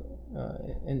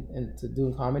 into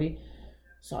doing comedy.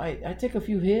 So I take a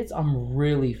few hits. I'm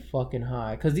really fucking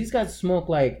high because these guys smoke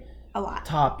like a lot,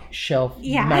 top shelf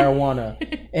marijuana,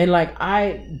 and like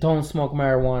I don't smoke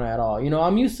marijuana at all.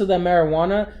 I'm used to that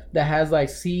marijuana that has like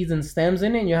seeds and stems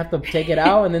in it, and you have to take it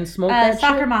out and then smoke that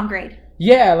soccer shit. mom grade.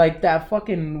 Yeah, like that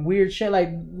fucking weird shit. Like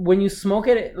when you smoke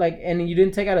it, like, and you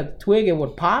didn't take out a twig, it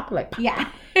would pop. Like, pop. Yeah.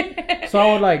 So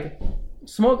I would like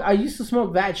smoke. I used to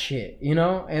smoke that shit,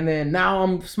 and then now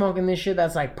I'm smoking this shit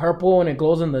that's like purple and it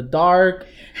glows in the dark.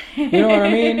 You know what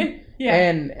I mean? Yeah.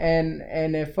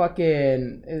 And it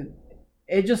fucking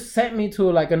it just sent me to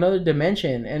like another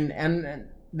dimension. And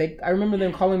I remember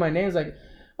them calling my names like,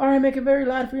 all right, make it very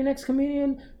loud for your next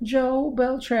comedian, Joe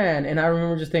Beltran. And I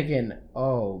remember just thinking,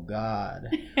 oh, God.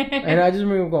 And I just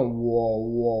remember going, whoa,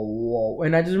 whoa, whoa.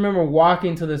 And I just remember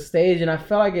walking to the stage, and I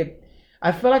felt like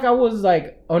I was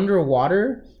like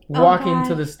underwater walking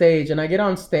to the stage. And I get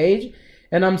on stage,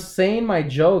 and I'm saying my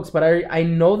jokes, but I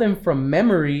know them from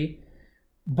memory,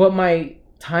 but my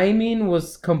timing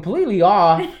was completely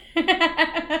off.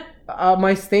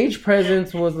 My stage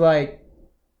presence was like,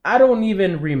 I don't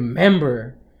even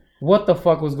remember what the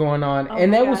fuck was going on.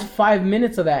 And that was 5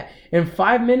 minutes of that. And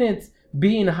 5 minutes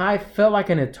being high felt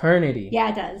like an eternity. Yeah,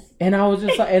 it does. And I was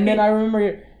just like, and then I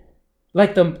remember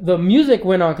like the music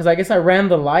went on because I guess I ran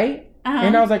the light.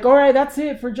 And I was like, all right, that's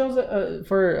it for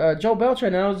Joe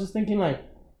Beltran. And I was just thinking like,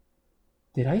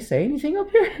 did I say anything up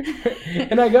here?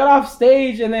 And I got off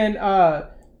stage, and then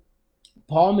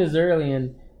Paul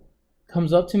Mizerlian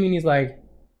comes up to me and he's like,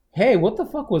 hey, what the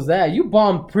fuck was that? You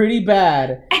bombed pretty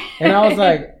bad. And I was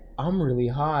like, I'm really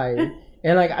high.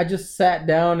 And like I just sat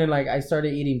down and like I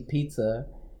started eating pizza.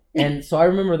 And so I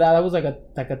remember that was like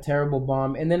a terrible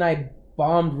bomb. And then I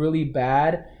bombed really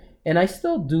bad. And I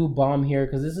still do bomb here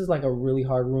because this is like a really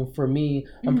hard room for me.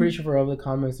 I'm pretty sure for other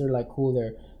comics they're like cool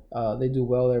there. They do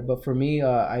well there. But for me,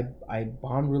 I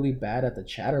bombed really bad at the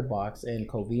Chatterbox in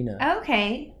Covina.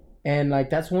 Okay. And like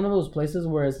that's one of those places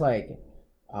where it's like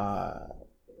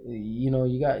you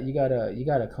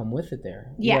gotta come with it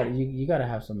there. You gotta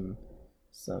have some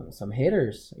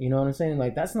hitters. You know what I'm saying?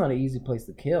 Like that's not an easy place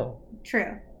to kill.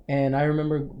 True. And I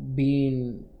remember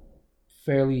being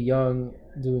fairly young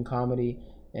doing comedy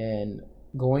and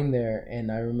going there,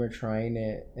 and I remember trying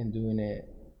it and doing it.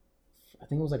 I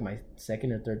think it was like my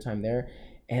second or third time there,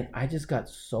 And I just got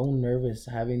so nervous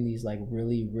having these like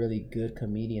really, really good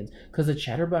comedians, because the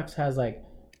Chatterbox has like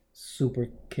super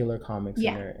killer comics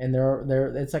in there, and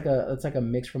they're it's like a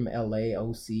mix from LA,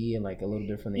 OC, and like a little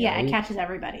bit from the it catches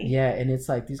everybody. Yeah, and it's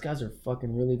like these guys are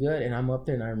fucking really good, and I'm up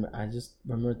there, and I just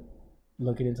remember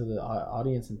looking into the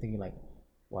audience and thinking like,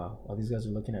 wow, all these guys are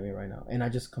looking at me right now, and I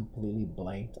just completely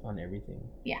blanked on everything.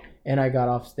 Yeah. And I got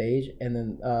off stage, and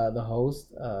then the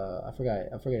host, I forgot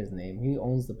his name. He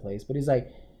owns the place, but he's like,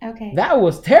 okay, that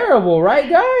was terrible, right,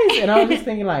 guys? And I was just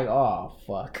thinking like, oh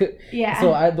fuck. Yeah.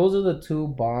 So those are the two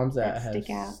bombs that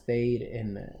have stayed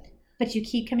in it. But you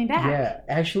keep coming back. Yeah,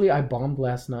 actually, I bombed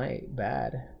last night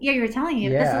bad. Yeah, you were telling me.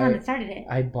 This is the one that started it.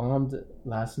 I bombed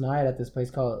last night at this place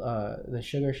called the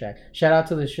Sugar Shack. Shout out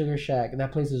to the Sugar Shack.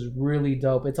 That place is really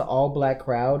dope. It's an all-black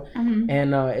crowd,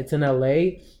 and it's in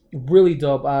LA. Really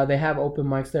dope. They have open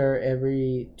mics there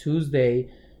every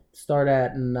Tuesday. Start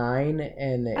at 9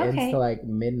 and it ends to like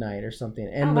midnight or something.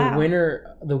 And the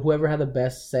winner, whoever had the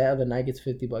best set of the night, gets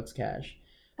 $50 cash.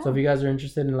 So if you guys are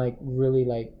interested in like really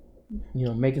like, you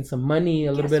know, making some money,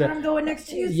 a little bit of, I'm going next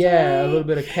Tuesday. Yeah, a little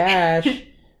bit of cash,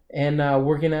 and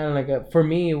working out like for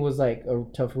me it was like a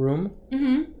tough room.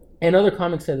 And other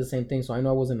comics said the same thing, so I know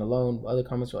I wasn't alone. Other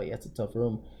comics were like, yeah, it's a tough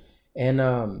room. And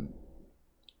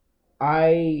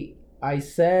I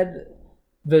said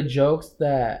the jokes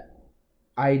that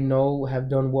I know have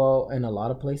done well in a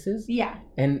lot of places. Yeah.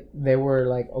 And they were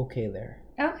like okay there.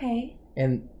 Okay.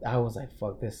 And I was like,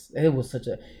 fuck this. It was such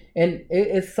a... And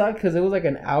it sucked because it was like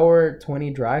an hour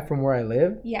 20 drive from where I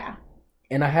live. Yeah.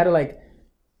 And I had to like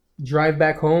drive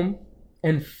back home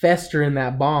and fester in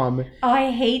that bomb. Oh,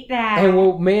 I hate that. And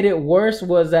what made it worse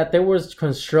was that there was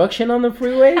construction on the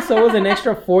freeway. So it was an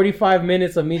extra 45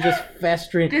 minutes of me just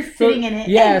festering. Just sitting in it.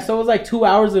 Yeah. So it was like 2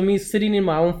 hours of me sitting in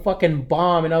my own fucking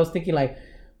bomb. And I was thinking like,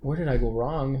 where did I go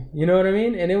wrong? You know what I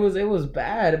mean? And it was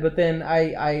bad. But then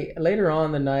I later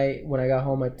on the night when I got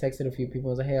home, I texted a few people.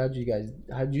 I was like, hey,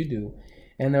 how'd you do?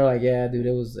 And they're like, yeah, dude,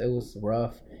 it was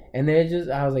rough. And then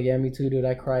I was like, yeah, me too, dude.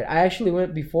 I cried. I actually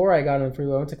went, before I got on the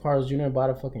freeway, I went to Carl's Jr. and bought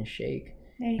a fucking shake.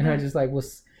 And I just like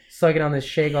was sucking on this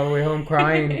shake all the way home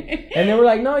crying. And they were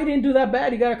like, no, you didn't do that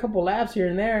bad. You got a couple laughs here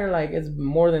and there. Like, it's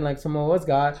more than like some of us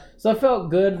got. So I felt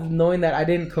good knowing that I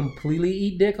didn't completely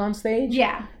eat dick on stage.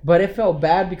 Yeah. But it felt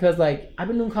bad because like I've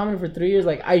been doing comedy for 3 years.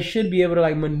 Like I should be able to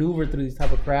like maneuver through these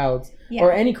type of crowds. Yeah.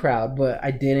 Or any crowd, but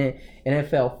I didn't. And it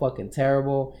felt fucking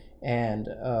terrible. And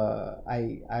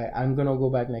I'm gonna go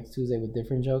back next Tuesday with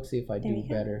different jokes, see if I do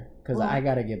better, because I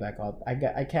gotta get back up.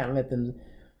 I can't let them.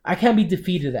 I can't be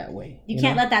defeated that way. You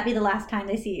can't let that be the last time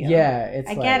they see you. Yeah, it's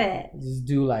I get it. Just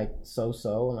do like so.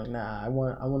 I'm like, nah. I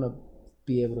want to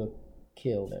be able to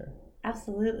kill there.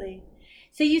 Absolutely.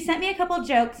 So you sent me a couple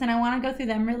jokes, and I want to go through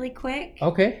them really quick.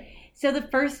 Okay. So the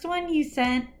first one you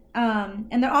sent,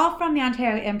 and they're all from the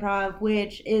Ontario Improv,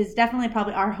 which is definitely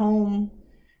probably our home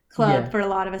club for a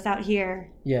lot of us out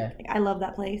here. Yeah. I love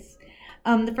that place.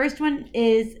 The first one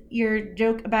is your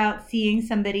joke about seeing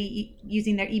somebody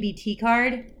using their EBT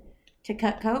card to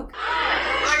cut coke.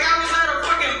 Like I was at a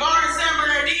fucking bar in San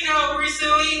Bernardino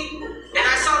recently, and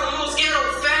I saw the most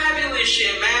ghetto fabulous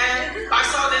shit, man. I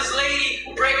saw this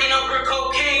lady breaking up her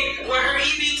cocaine with her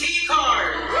EBT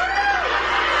card.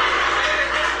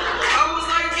 I was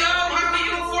like, yo, how can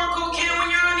you afford cocaine when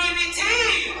you're on EBT?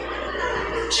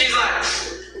 She's like,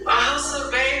 I hustle,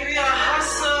 baby, I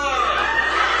hustle.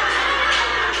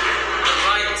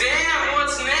 Like, damn,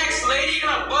 what's next, lady? You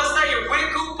gonna bust out your WIC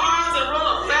coupons and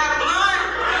roll a fat blunt?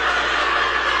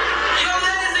 Yo,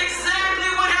 that is exactly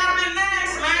what happened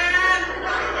next, man.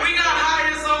 We got high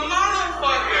as a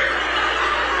motherfucker.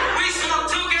 We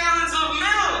smoked 2 gallons of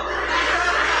milk.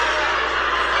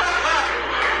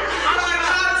 I'm like,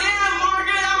 god damn,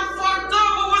 Margaret, I'm fucked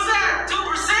up. What was that? 2%?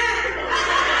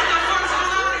 What the fuck's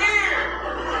going on here?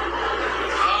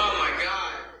 Oh my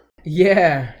god.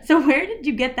 Yeah. So where did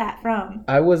you get that from?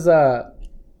 I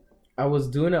was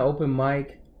doing an open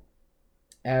mic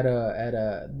at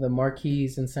the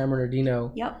Marquise in San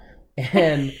Bernardino. Yep.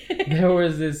 And there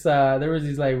was these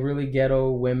like really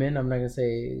ghetto women. I'm not gonna say,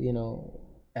 you know,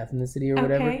 ethnicity or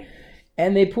whatever. Okay.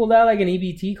 And they pulled out like an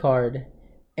EBT card,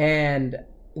 and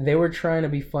they were trying to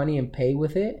be funny and pay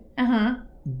with it. Uh-huh.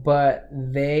 But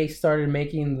they started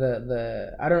making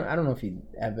the I don't know if you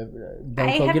have ever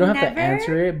done coke. You don't have to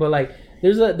answer it, but like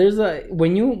there's a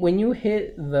when you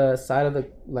hit the side of the,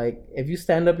 like if you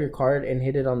stand up your card and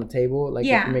hit it on the table, like if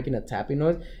you're making a tapping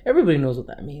noise, everybody knows what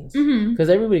that means, because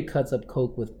everybody cuts up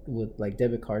coke with like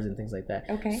debit cards and things like that.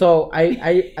 Okay. So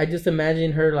I just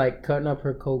imagine her like cutting up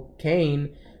her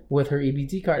cocaine with her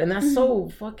EBT card, and that's so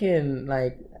fucking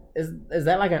like, is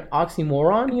that like an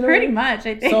oxymoron? You know, pretty much.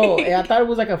 I think. So I thought it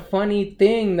was like a funny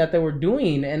thing that they were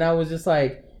doing, and I was just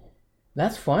like,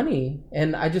 that's funny.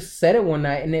 And I just said it one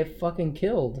night, and it fucking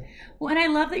killed. Well, and I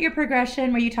love that your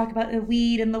progression where you talk about the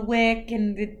weed and the wick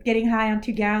and getting high on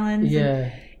 2 gallons.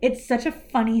 Yeah. It's such a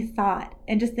funny thought,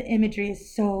 and just the imagery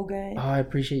is so good. Oh, I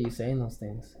appreciate you saying those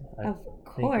things. Of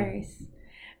course.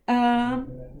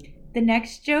 The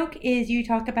next joke is you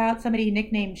talk about somebody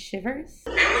nicknamed Shivers.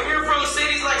 And when you're from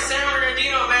cities like San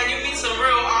Bernardino, man, you meet some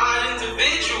real odd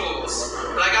individuals.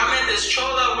 Like I met this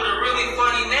chola with a really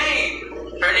funny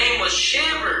name. Her name was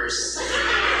Shivers.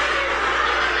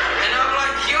 And I'm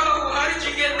like, yo, how did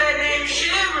you get that name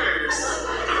Shivers?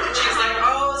 She's like,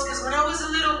 oh, it's because when I was a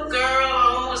little girl,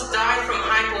 I almost died from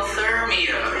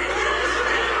hypothermia.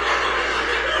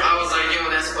 I was like,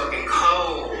 yo, that's fucking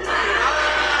cold.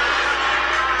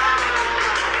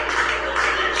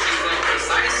 She's like,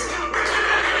 precisely.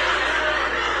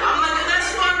 I'm like,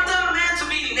 that's fucked up, man, to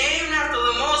be named after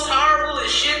the most horrible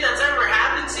shit that's ever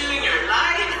happened to you in your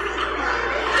life.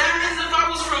 That means if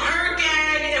I was from her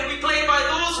gang and we played by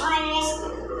those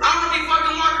rules, I'm gonna be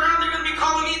fucking walking around, they're gonna be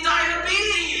calling me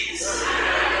diabetes.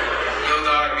 Yo,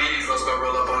 diabetes, let's go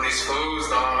roll up on these fools,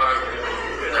 dog.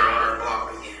 They're on our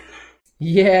block again.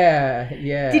 Yeah.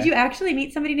 Did you actually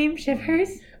meet somebody named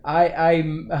Shivers? I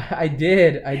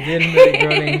did meet a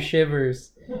girl named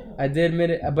Shivers. I did admit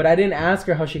it, but I didn't ask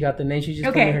her how she got the name. She just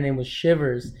told me her name was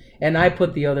Shivers, and I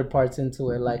put the other parts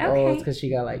into it, like, oh, it's because she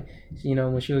got, like, you know,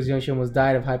 when she was young, she almost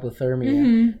died of hypothermia.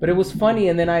 Mm-hmm. But it was funny,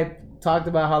 and then I talked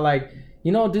about how, like,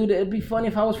 you know, dude, it'd be funny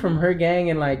if I was from her gang,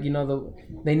 and, like, you know,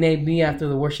 they named me after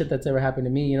the worst shit that's ever happened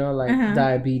to me, you know, like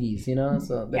diabetes, you know,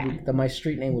 so my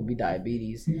street name would be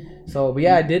Diabetes. So, but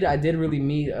yeah, I did really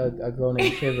meet a girl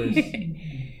named Shivers.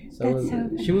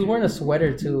 She was wearing a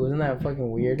sweater too. Isn't that fucking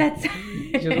weird?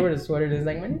 She was wearing a sweater that's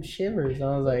like, my name's Shivers. And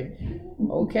I was like,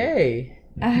 okay.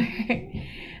 Alright.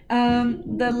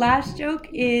 The last joke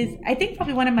is, I think,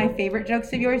 probably one of my favorite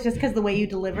jokes of yours, just because the way you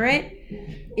deliver it.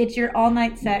 It's your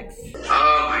all-night sex.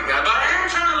 Oh my god, but I am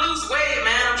trying to lose weight,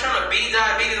 man. I'm trying to beat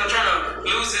diabetes. I'm trying to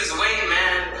lose this weight,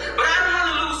 man. But I don't want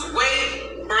to lose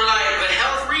weight for, like, the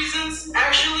health reasons,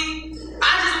 actually.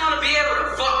 I just want to be able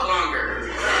to fuck longer.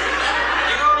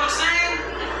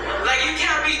 Like, you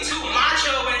can't be too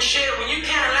macho and shit when you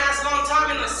can't last a long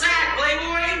time in the sack,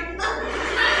 playboy.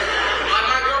 Like,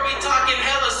 my girl be talking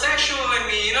hella sexual in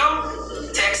me, you know?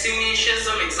 Texting me and shit,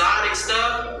 some exotic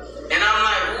stuff. And I'm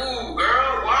like, ooh,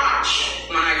 girl, watch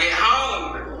when I get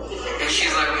home. And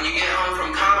she's like, when you get home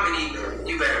from comedy,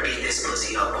 you better beat this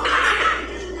pussy up all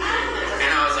night.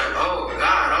 And I was like, oh,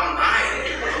 God, all night.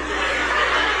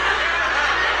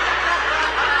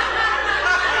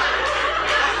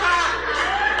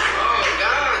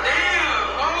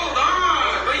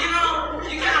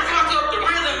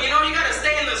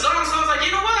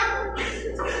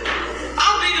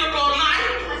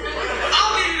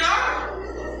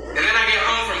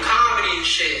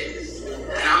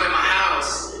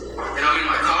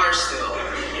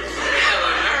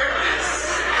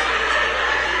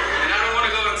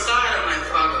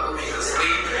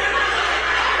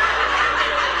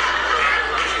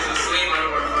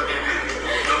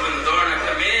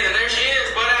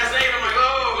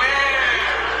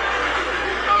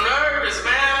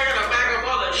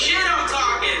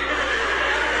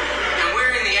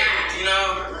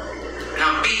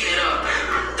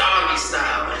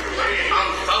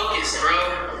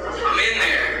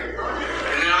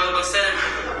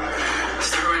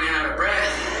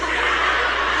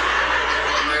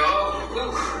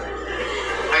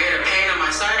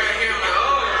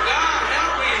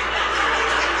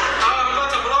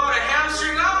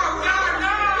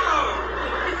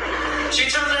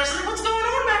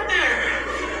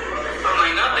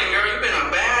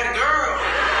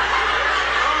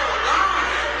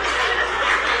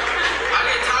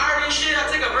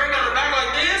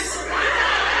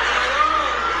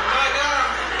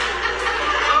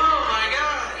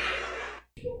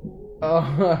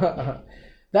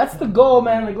 That's the goal,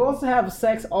 man. The goal is to have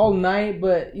sex all night,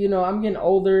 but, you know, I'm getting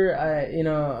older.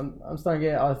 I'm starting to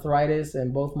get arthritis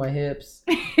in both my hips,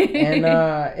 and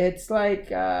it's like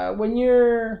when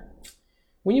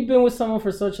you've been with someone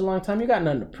for such a long time, you got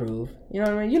nothing to prove. You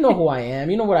know what I mean? You know who I am.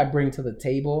 You know what I bring to the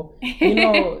table. You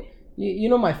know, you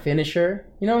know my finisher.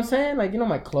 You know what I'm saying? Like, you know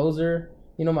my closer.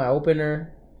 You know my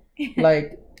opener.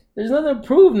 Like, there's nothing to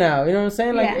prove now. You know what I'm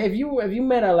saying? Like, if you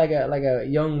met a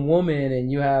young woman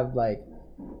and you have, like,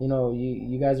 you know,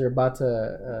 you guys are about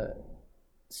to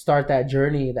start that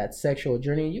journey, that sexual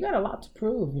journey, you got a lot to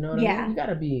prove. You know what I mean? You got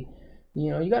to be,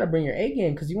 you know, you got to bring your A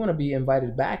game because you want to be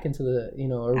invited back into the, you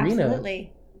know, arena.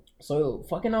 Absolutely. So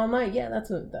fucking all night, yeah,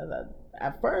 that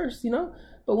at first, you know.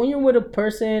 But when you're with a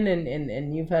person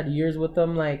and you've had years with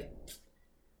them, like,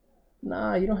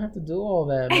 nah, you don't have to do all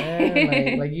that,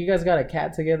 man. like you guys got a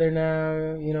cat together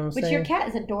now, you know what I'm saying? Which your cat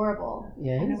is adorable.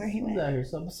 Yeah, I know where he went. Out here,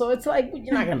 so it's like,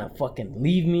 you're not gonna fucking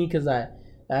leave me because I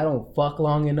don't fuck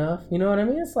long enough. You know what I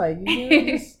mean? It's like,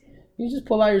 you just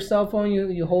pull out your cell phone,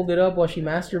 you hold it up while she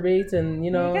masturbates, and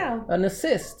you an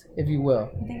assist, if you will.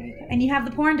 There you go. And you have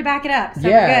the porn to back it up. So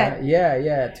yeah, we're good.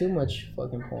 yeah. Too much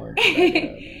fucking porn.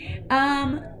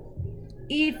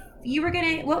 If you were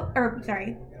gonna,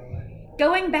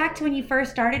 going back to when you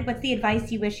first started, what's the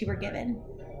advice you wish you were given?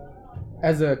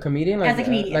 As a comedian, as a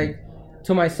comedian, like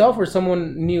to myself or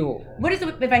someone new. What is the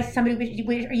advice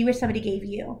you wish somebody gave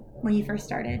you when you first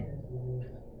started?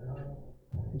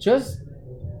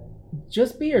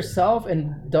 Just be yourself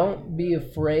and don't be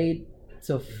afraid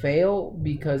to fail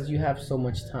because you have so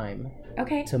much time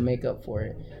to make up for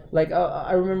it. Like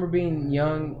I remember being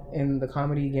young in the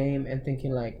comedy game and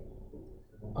thinking like,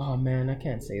 oh man, I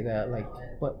can't say that. Like,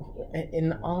 but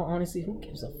in all honesty, who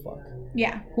gives a fuck?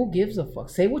 Yeah. Who gives a fuck?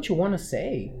 Say what you want to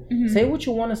say. Mm-hmm. Say what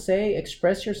you want to say.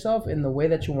 Express yourself in the way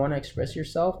that you want to express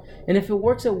yourself. And if it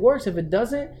works, it works. If it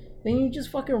doesn't, then you just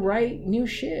fucking write new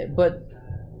shit. But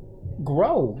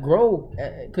grow,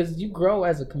 because you grow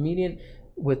as a comedian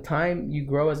with time. You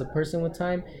grow as a person with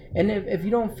time. And if you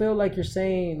don't feel like you're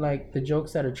saying like the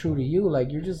jokes that are true to you,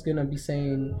 like you're just gonna be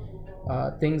saying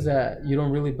things that you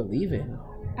don't really believe in.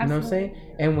 You know what I'm saying?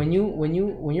 And when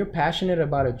you're passionate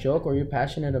about a joke or you're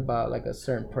passionate about like a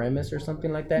certain premise or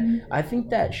something like that, mm-hmm. I think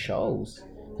that shows.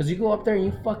 Because you go up there and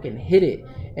you fucking hit it.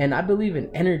 And I believe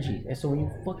in energy. And so when you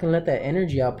fucking let that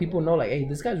energy out, people know like, hey,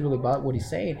 this guy's really about what he's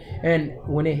saying. And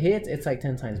when it hits, it's like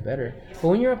 10 times better. But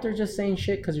when you're up there just saying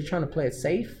shit because you're trying to play it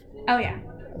safe. Oh, yeah.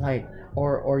 Like,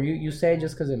 or you say it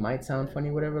just because it might sound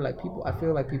funny, whatever. Like I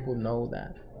feel like people know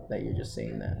that you're just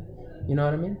saying that. You know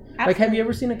what I mean? Absolutely. Like, have you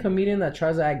ever seen a comedian that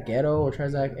tries to act ghetto or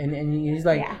tries to act, and he's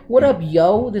like, what up,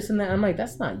 yo? This and that. I'm like,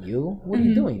 that's not you. What are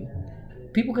you doing?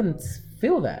 People can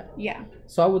feel that. Yeah.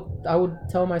 So I would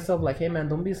tell myself like, hey man,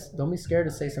 don't be scared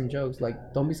to say some jokes.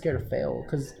 Like, don't be scared to fail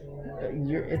because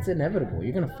it's inevitable.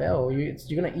 You're gonna fail.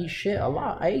 You're gonna eat shit a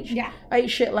lot. I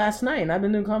ate shit last night, and I've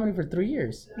been doing comedy for 3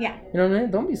 years. Yeah. You know what I mean?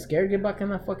 Don't be scared. Get back on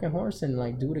that fucking horse and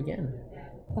like do it again.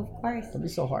 Of course. Don't be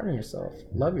so hard on yourself.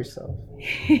 Love yourself.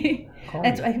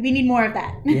 That's why we need more of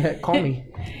that. Yeah, call me.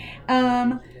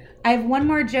 I have one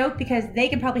more joke because they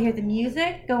can probably hear the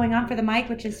music going on for the mic,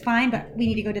 which is fine, but we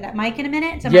need to go to that mic in a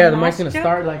minute. So yeah, the mic's gonna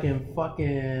start like in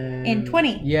fucking... In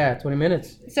 20. Yeah, 20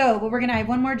 minutes. So we're gonna have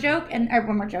one more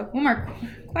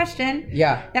question.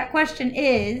 Yeah. That question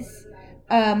is,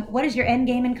 what is your end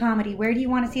game in comedy? Where do you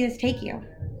want to see this take you?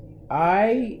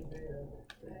 I've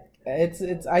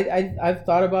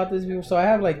thought about this before, so I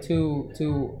have like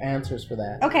two answers for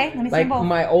that. Okay, let me see both.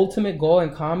 My ultimate goal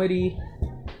in comedy,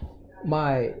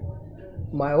 my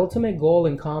ultimate goal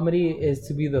in comedy is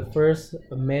to be the first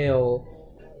male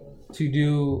to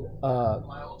do.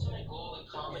 My ultimate goal in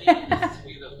comedy is to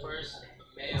be the first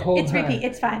male. It's repeat.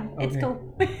 It's fine. Okay. It's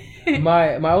cool.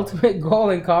 my ultimate goal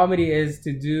in comedy is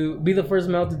to be the first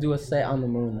male to do a set on the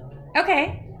moon.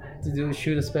 Okay. To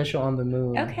shoot a special on the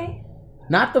moon. Okay.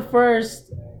 Not the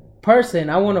first person.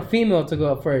 I want a female to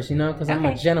go up first, you know, because I'm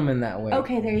a gentleman that way.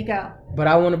 Okay, there you go. But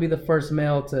I want to be the first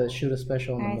male to shoot a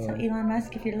special on the moon. All right, so Elon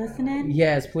Musk, if you're listening.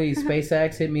 Yes, please.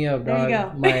 SpaceX, hit me up, dog. There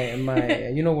you go. my,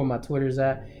 you know where my Twitter's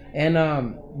at. And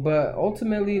but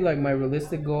ultimately, like my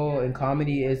realistic goal in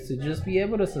comedy is to just be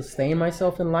able to sustain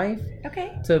myself in life.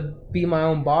 Okay. To be my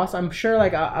own boss. I'm sure,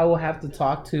 like I will have to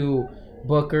talk to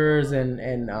bookers and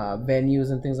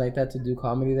venues and things like that to do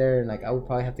comedy there, and like I would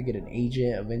probably have to get an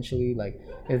agent eventually, like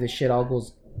if the shit all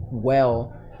goes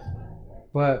well.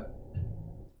 But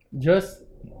just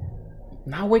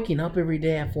not waking up every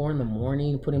day at 4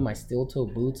 a.m, putting my steel toe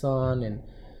boots on and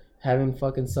having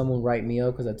fucking someone write me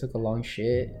up because I took a long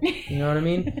shit. You know what I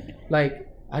mean? Like,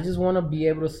 I just want to be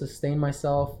able to sustain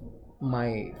myself,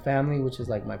 my family, which is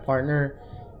like my partner,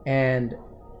 and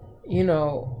you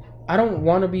know, I don't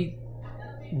want to be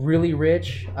really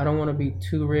rich. I don't want to be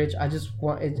too rich. I just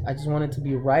want it to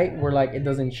be right where like it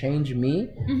doesn't change me,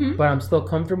 but I'm still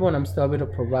comfortable and I'm still able to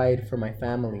provide for my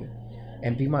family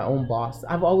and be my own boss.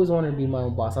 I've always wanted to be my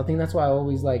own boss. I think that's why I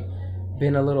always like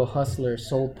been a little hustler,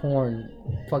 sold porn,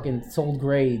 fucking sold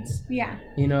grades. Yeah.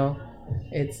 You know,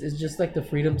 it's just like the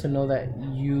freedom to know that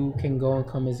you can go and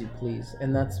come as you please,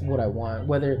 and that's what I want.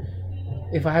 Whether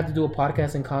if I have to do a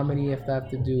podcast in comedy, if I have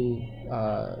to do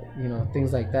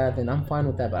things like that, then I'm fine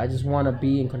with that. But I just want to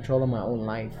be in control of my own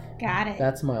life. Got it.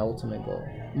 That's my ultimate goal,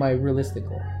 my realistic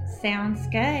goal. Sounds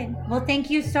good. Well, thank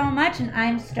you so much, and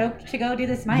I'm stoked to go do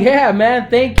this mic. Yeah, man.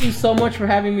 Thank you so much for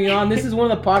having me on. This is one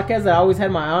of the podcasts that I always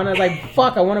had my eye on. I was like,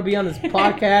 fuck, I want to be on this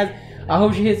podcast. I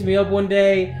hope she hits me up one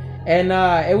day. And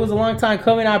it was a long time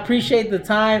coming. I appreciate the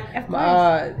time. Of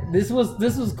course.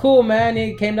 This was cool, man.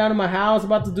 He came down to my house,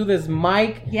 about to do this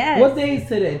mic. Yes. What day is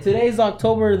today? Today's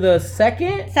October the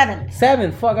 2nd?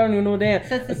 7th. Fuck, I don't even know damn.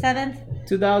 So it's the 7th?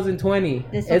 2020.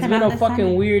 This will It's come been out a this fucking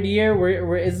Sunday. weird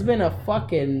year. It's been a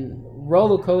fucking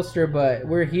roller coaster, but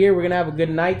we're here. We're gonna have a good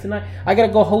night tonight. I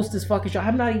gotta go host this fucking show.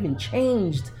 I'm not even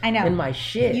changed. I know. In my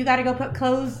shit. You gotta go put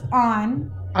clothes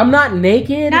on. I'm not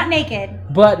naked. Not naked.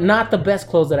 But not the best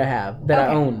clothes that I have, that I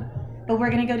Okay. own. But we're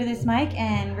gonna go to this mic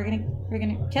and we're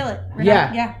gonna kill it. We're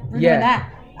Yeah. We're doing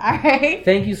that. All right.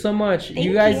 Thank you so much. Thank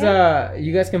you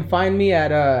guys can find me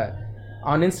at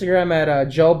on Instagram at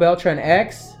Joe Beltran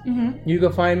X. Mm-hmm. You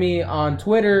can find me on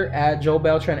Twitter at Joe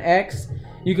Beltran X.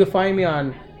 You can find me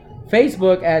on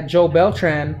Facebook at Joe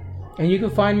Beltran, and you can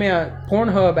find me at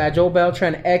Pornhub at Joe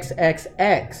Beltran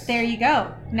XXX. There you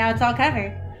go. Now it's all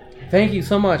covered. Thank you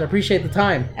so much. I appreciate the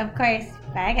time. Of course.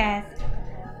 Bye, guys.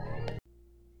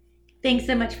 Thanks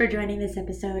so much for joining this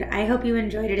episode. I hope you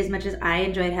enjoyed it as much as I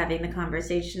enjoyed having the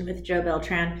conversation with Joe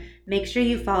Beltran. Make sure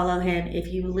you follow him if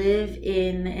you live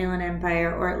in the Inland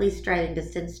Empire, or at least driving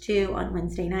distance too, on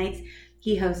Wednesday nights.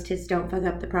 He hosts his Don't Fuck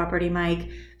Up the Property mic.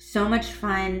 So much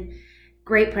fun.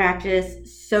 Great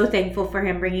practice. So thankful for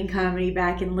him bringing comedy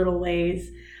back in little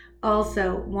ways.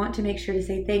 Also, want to make sure to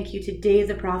say thank you to Dave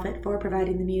the Prophet for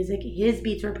providing the music. His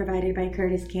beats were provided by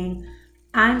Curtis King.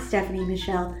 I'm Stefanie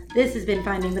Michele. This has been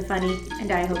Finding the Funny,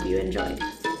 and I hope you enjoyed.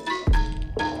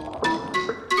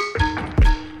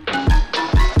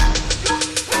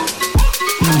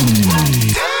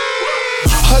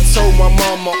 I told my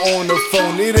mama on the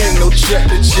phone, it ain't no check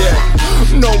to check.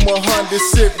 No more Honda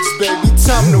Civics, baby,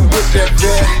 time to whip that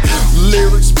vet.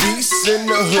 Lyrics, beats, in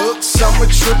the hooks, I'm a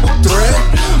triple threat.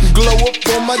 Glow up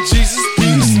on my Jesus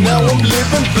piece, now I'm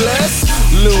living blessed.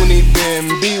 Looney Bin,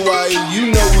 BYE,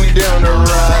 you know we down the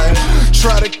ride.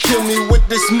 Try to kill me with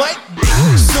this mic,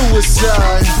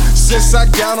 suicide. Since I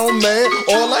got on, man,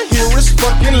 all I hear is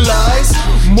fucking lies.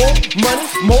 More money,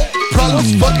 more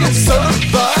problems, fucking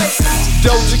certified.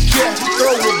 Doja Cat,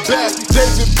 throw it back.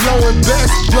 David blowing back,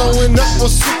 blowing up for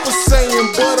Super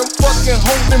Saiyan, but I'm fucking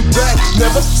holding back.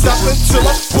 Never stop until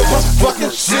I put my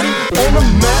fucking city on the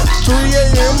map. 3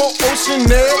 a.m. on Ocean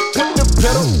Air, put the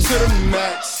pedal to the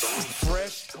max.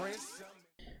 Fresh Prince.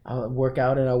 I would work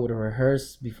out and I would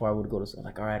rehearse before I would go to school.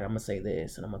 Like, all right, I'm gonna say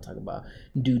this and I'm gonna talk about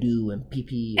doo-doo and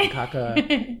pee-pee and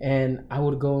caca. And I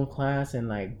would go in class and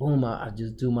like, boom, I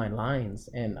just do my lines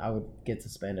and I would get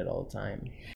suspended all the time.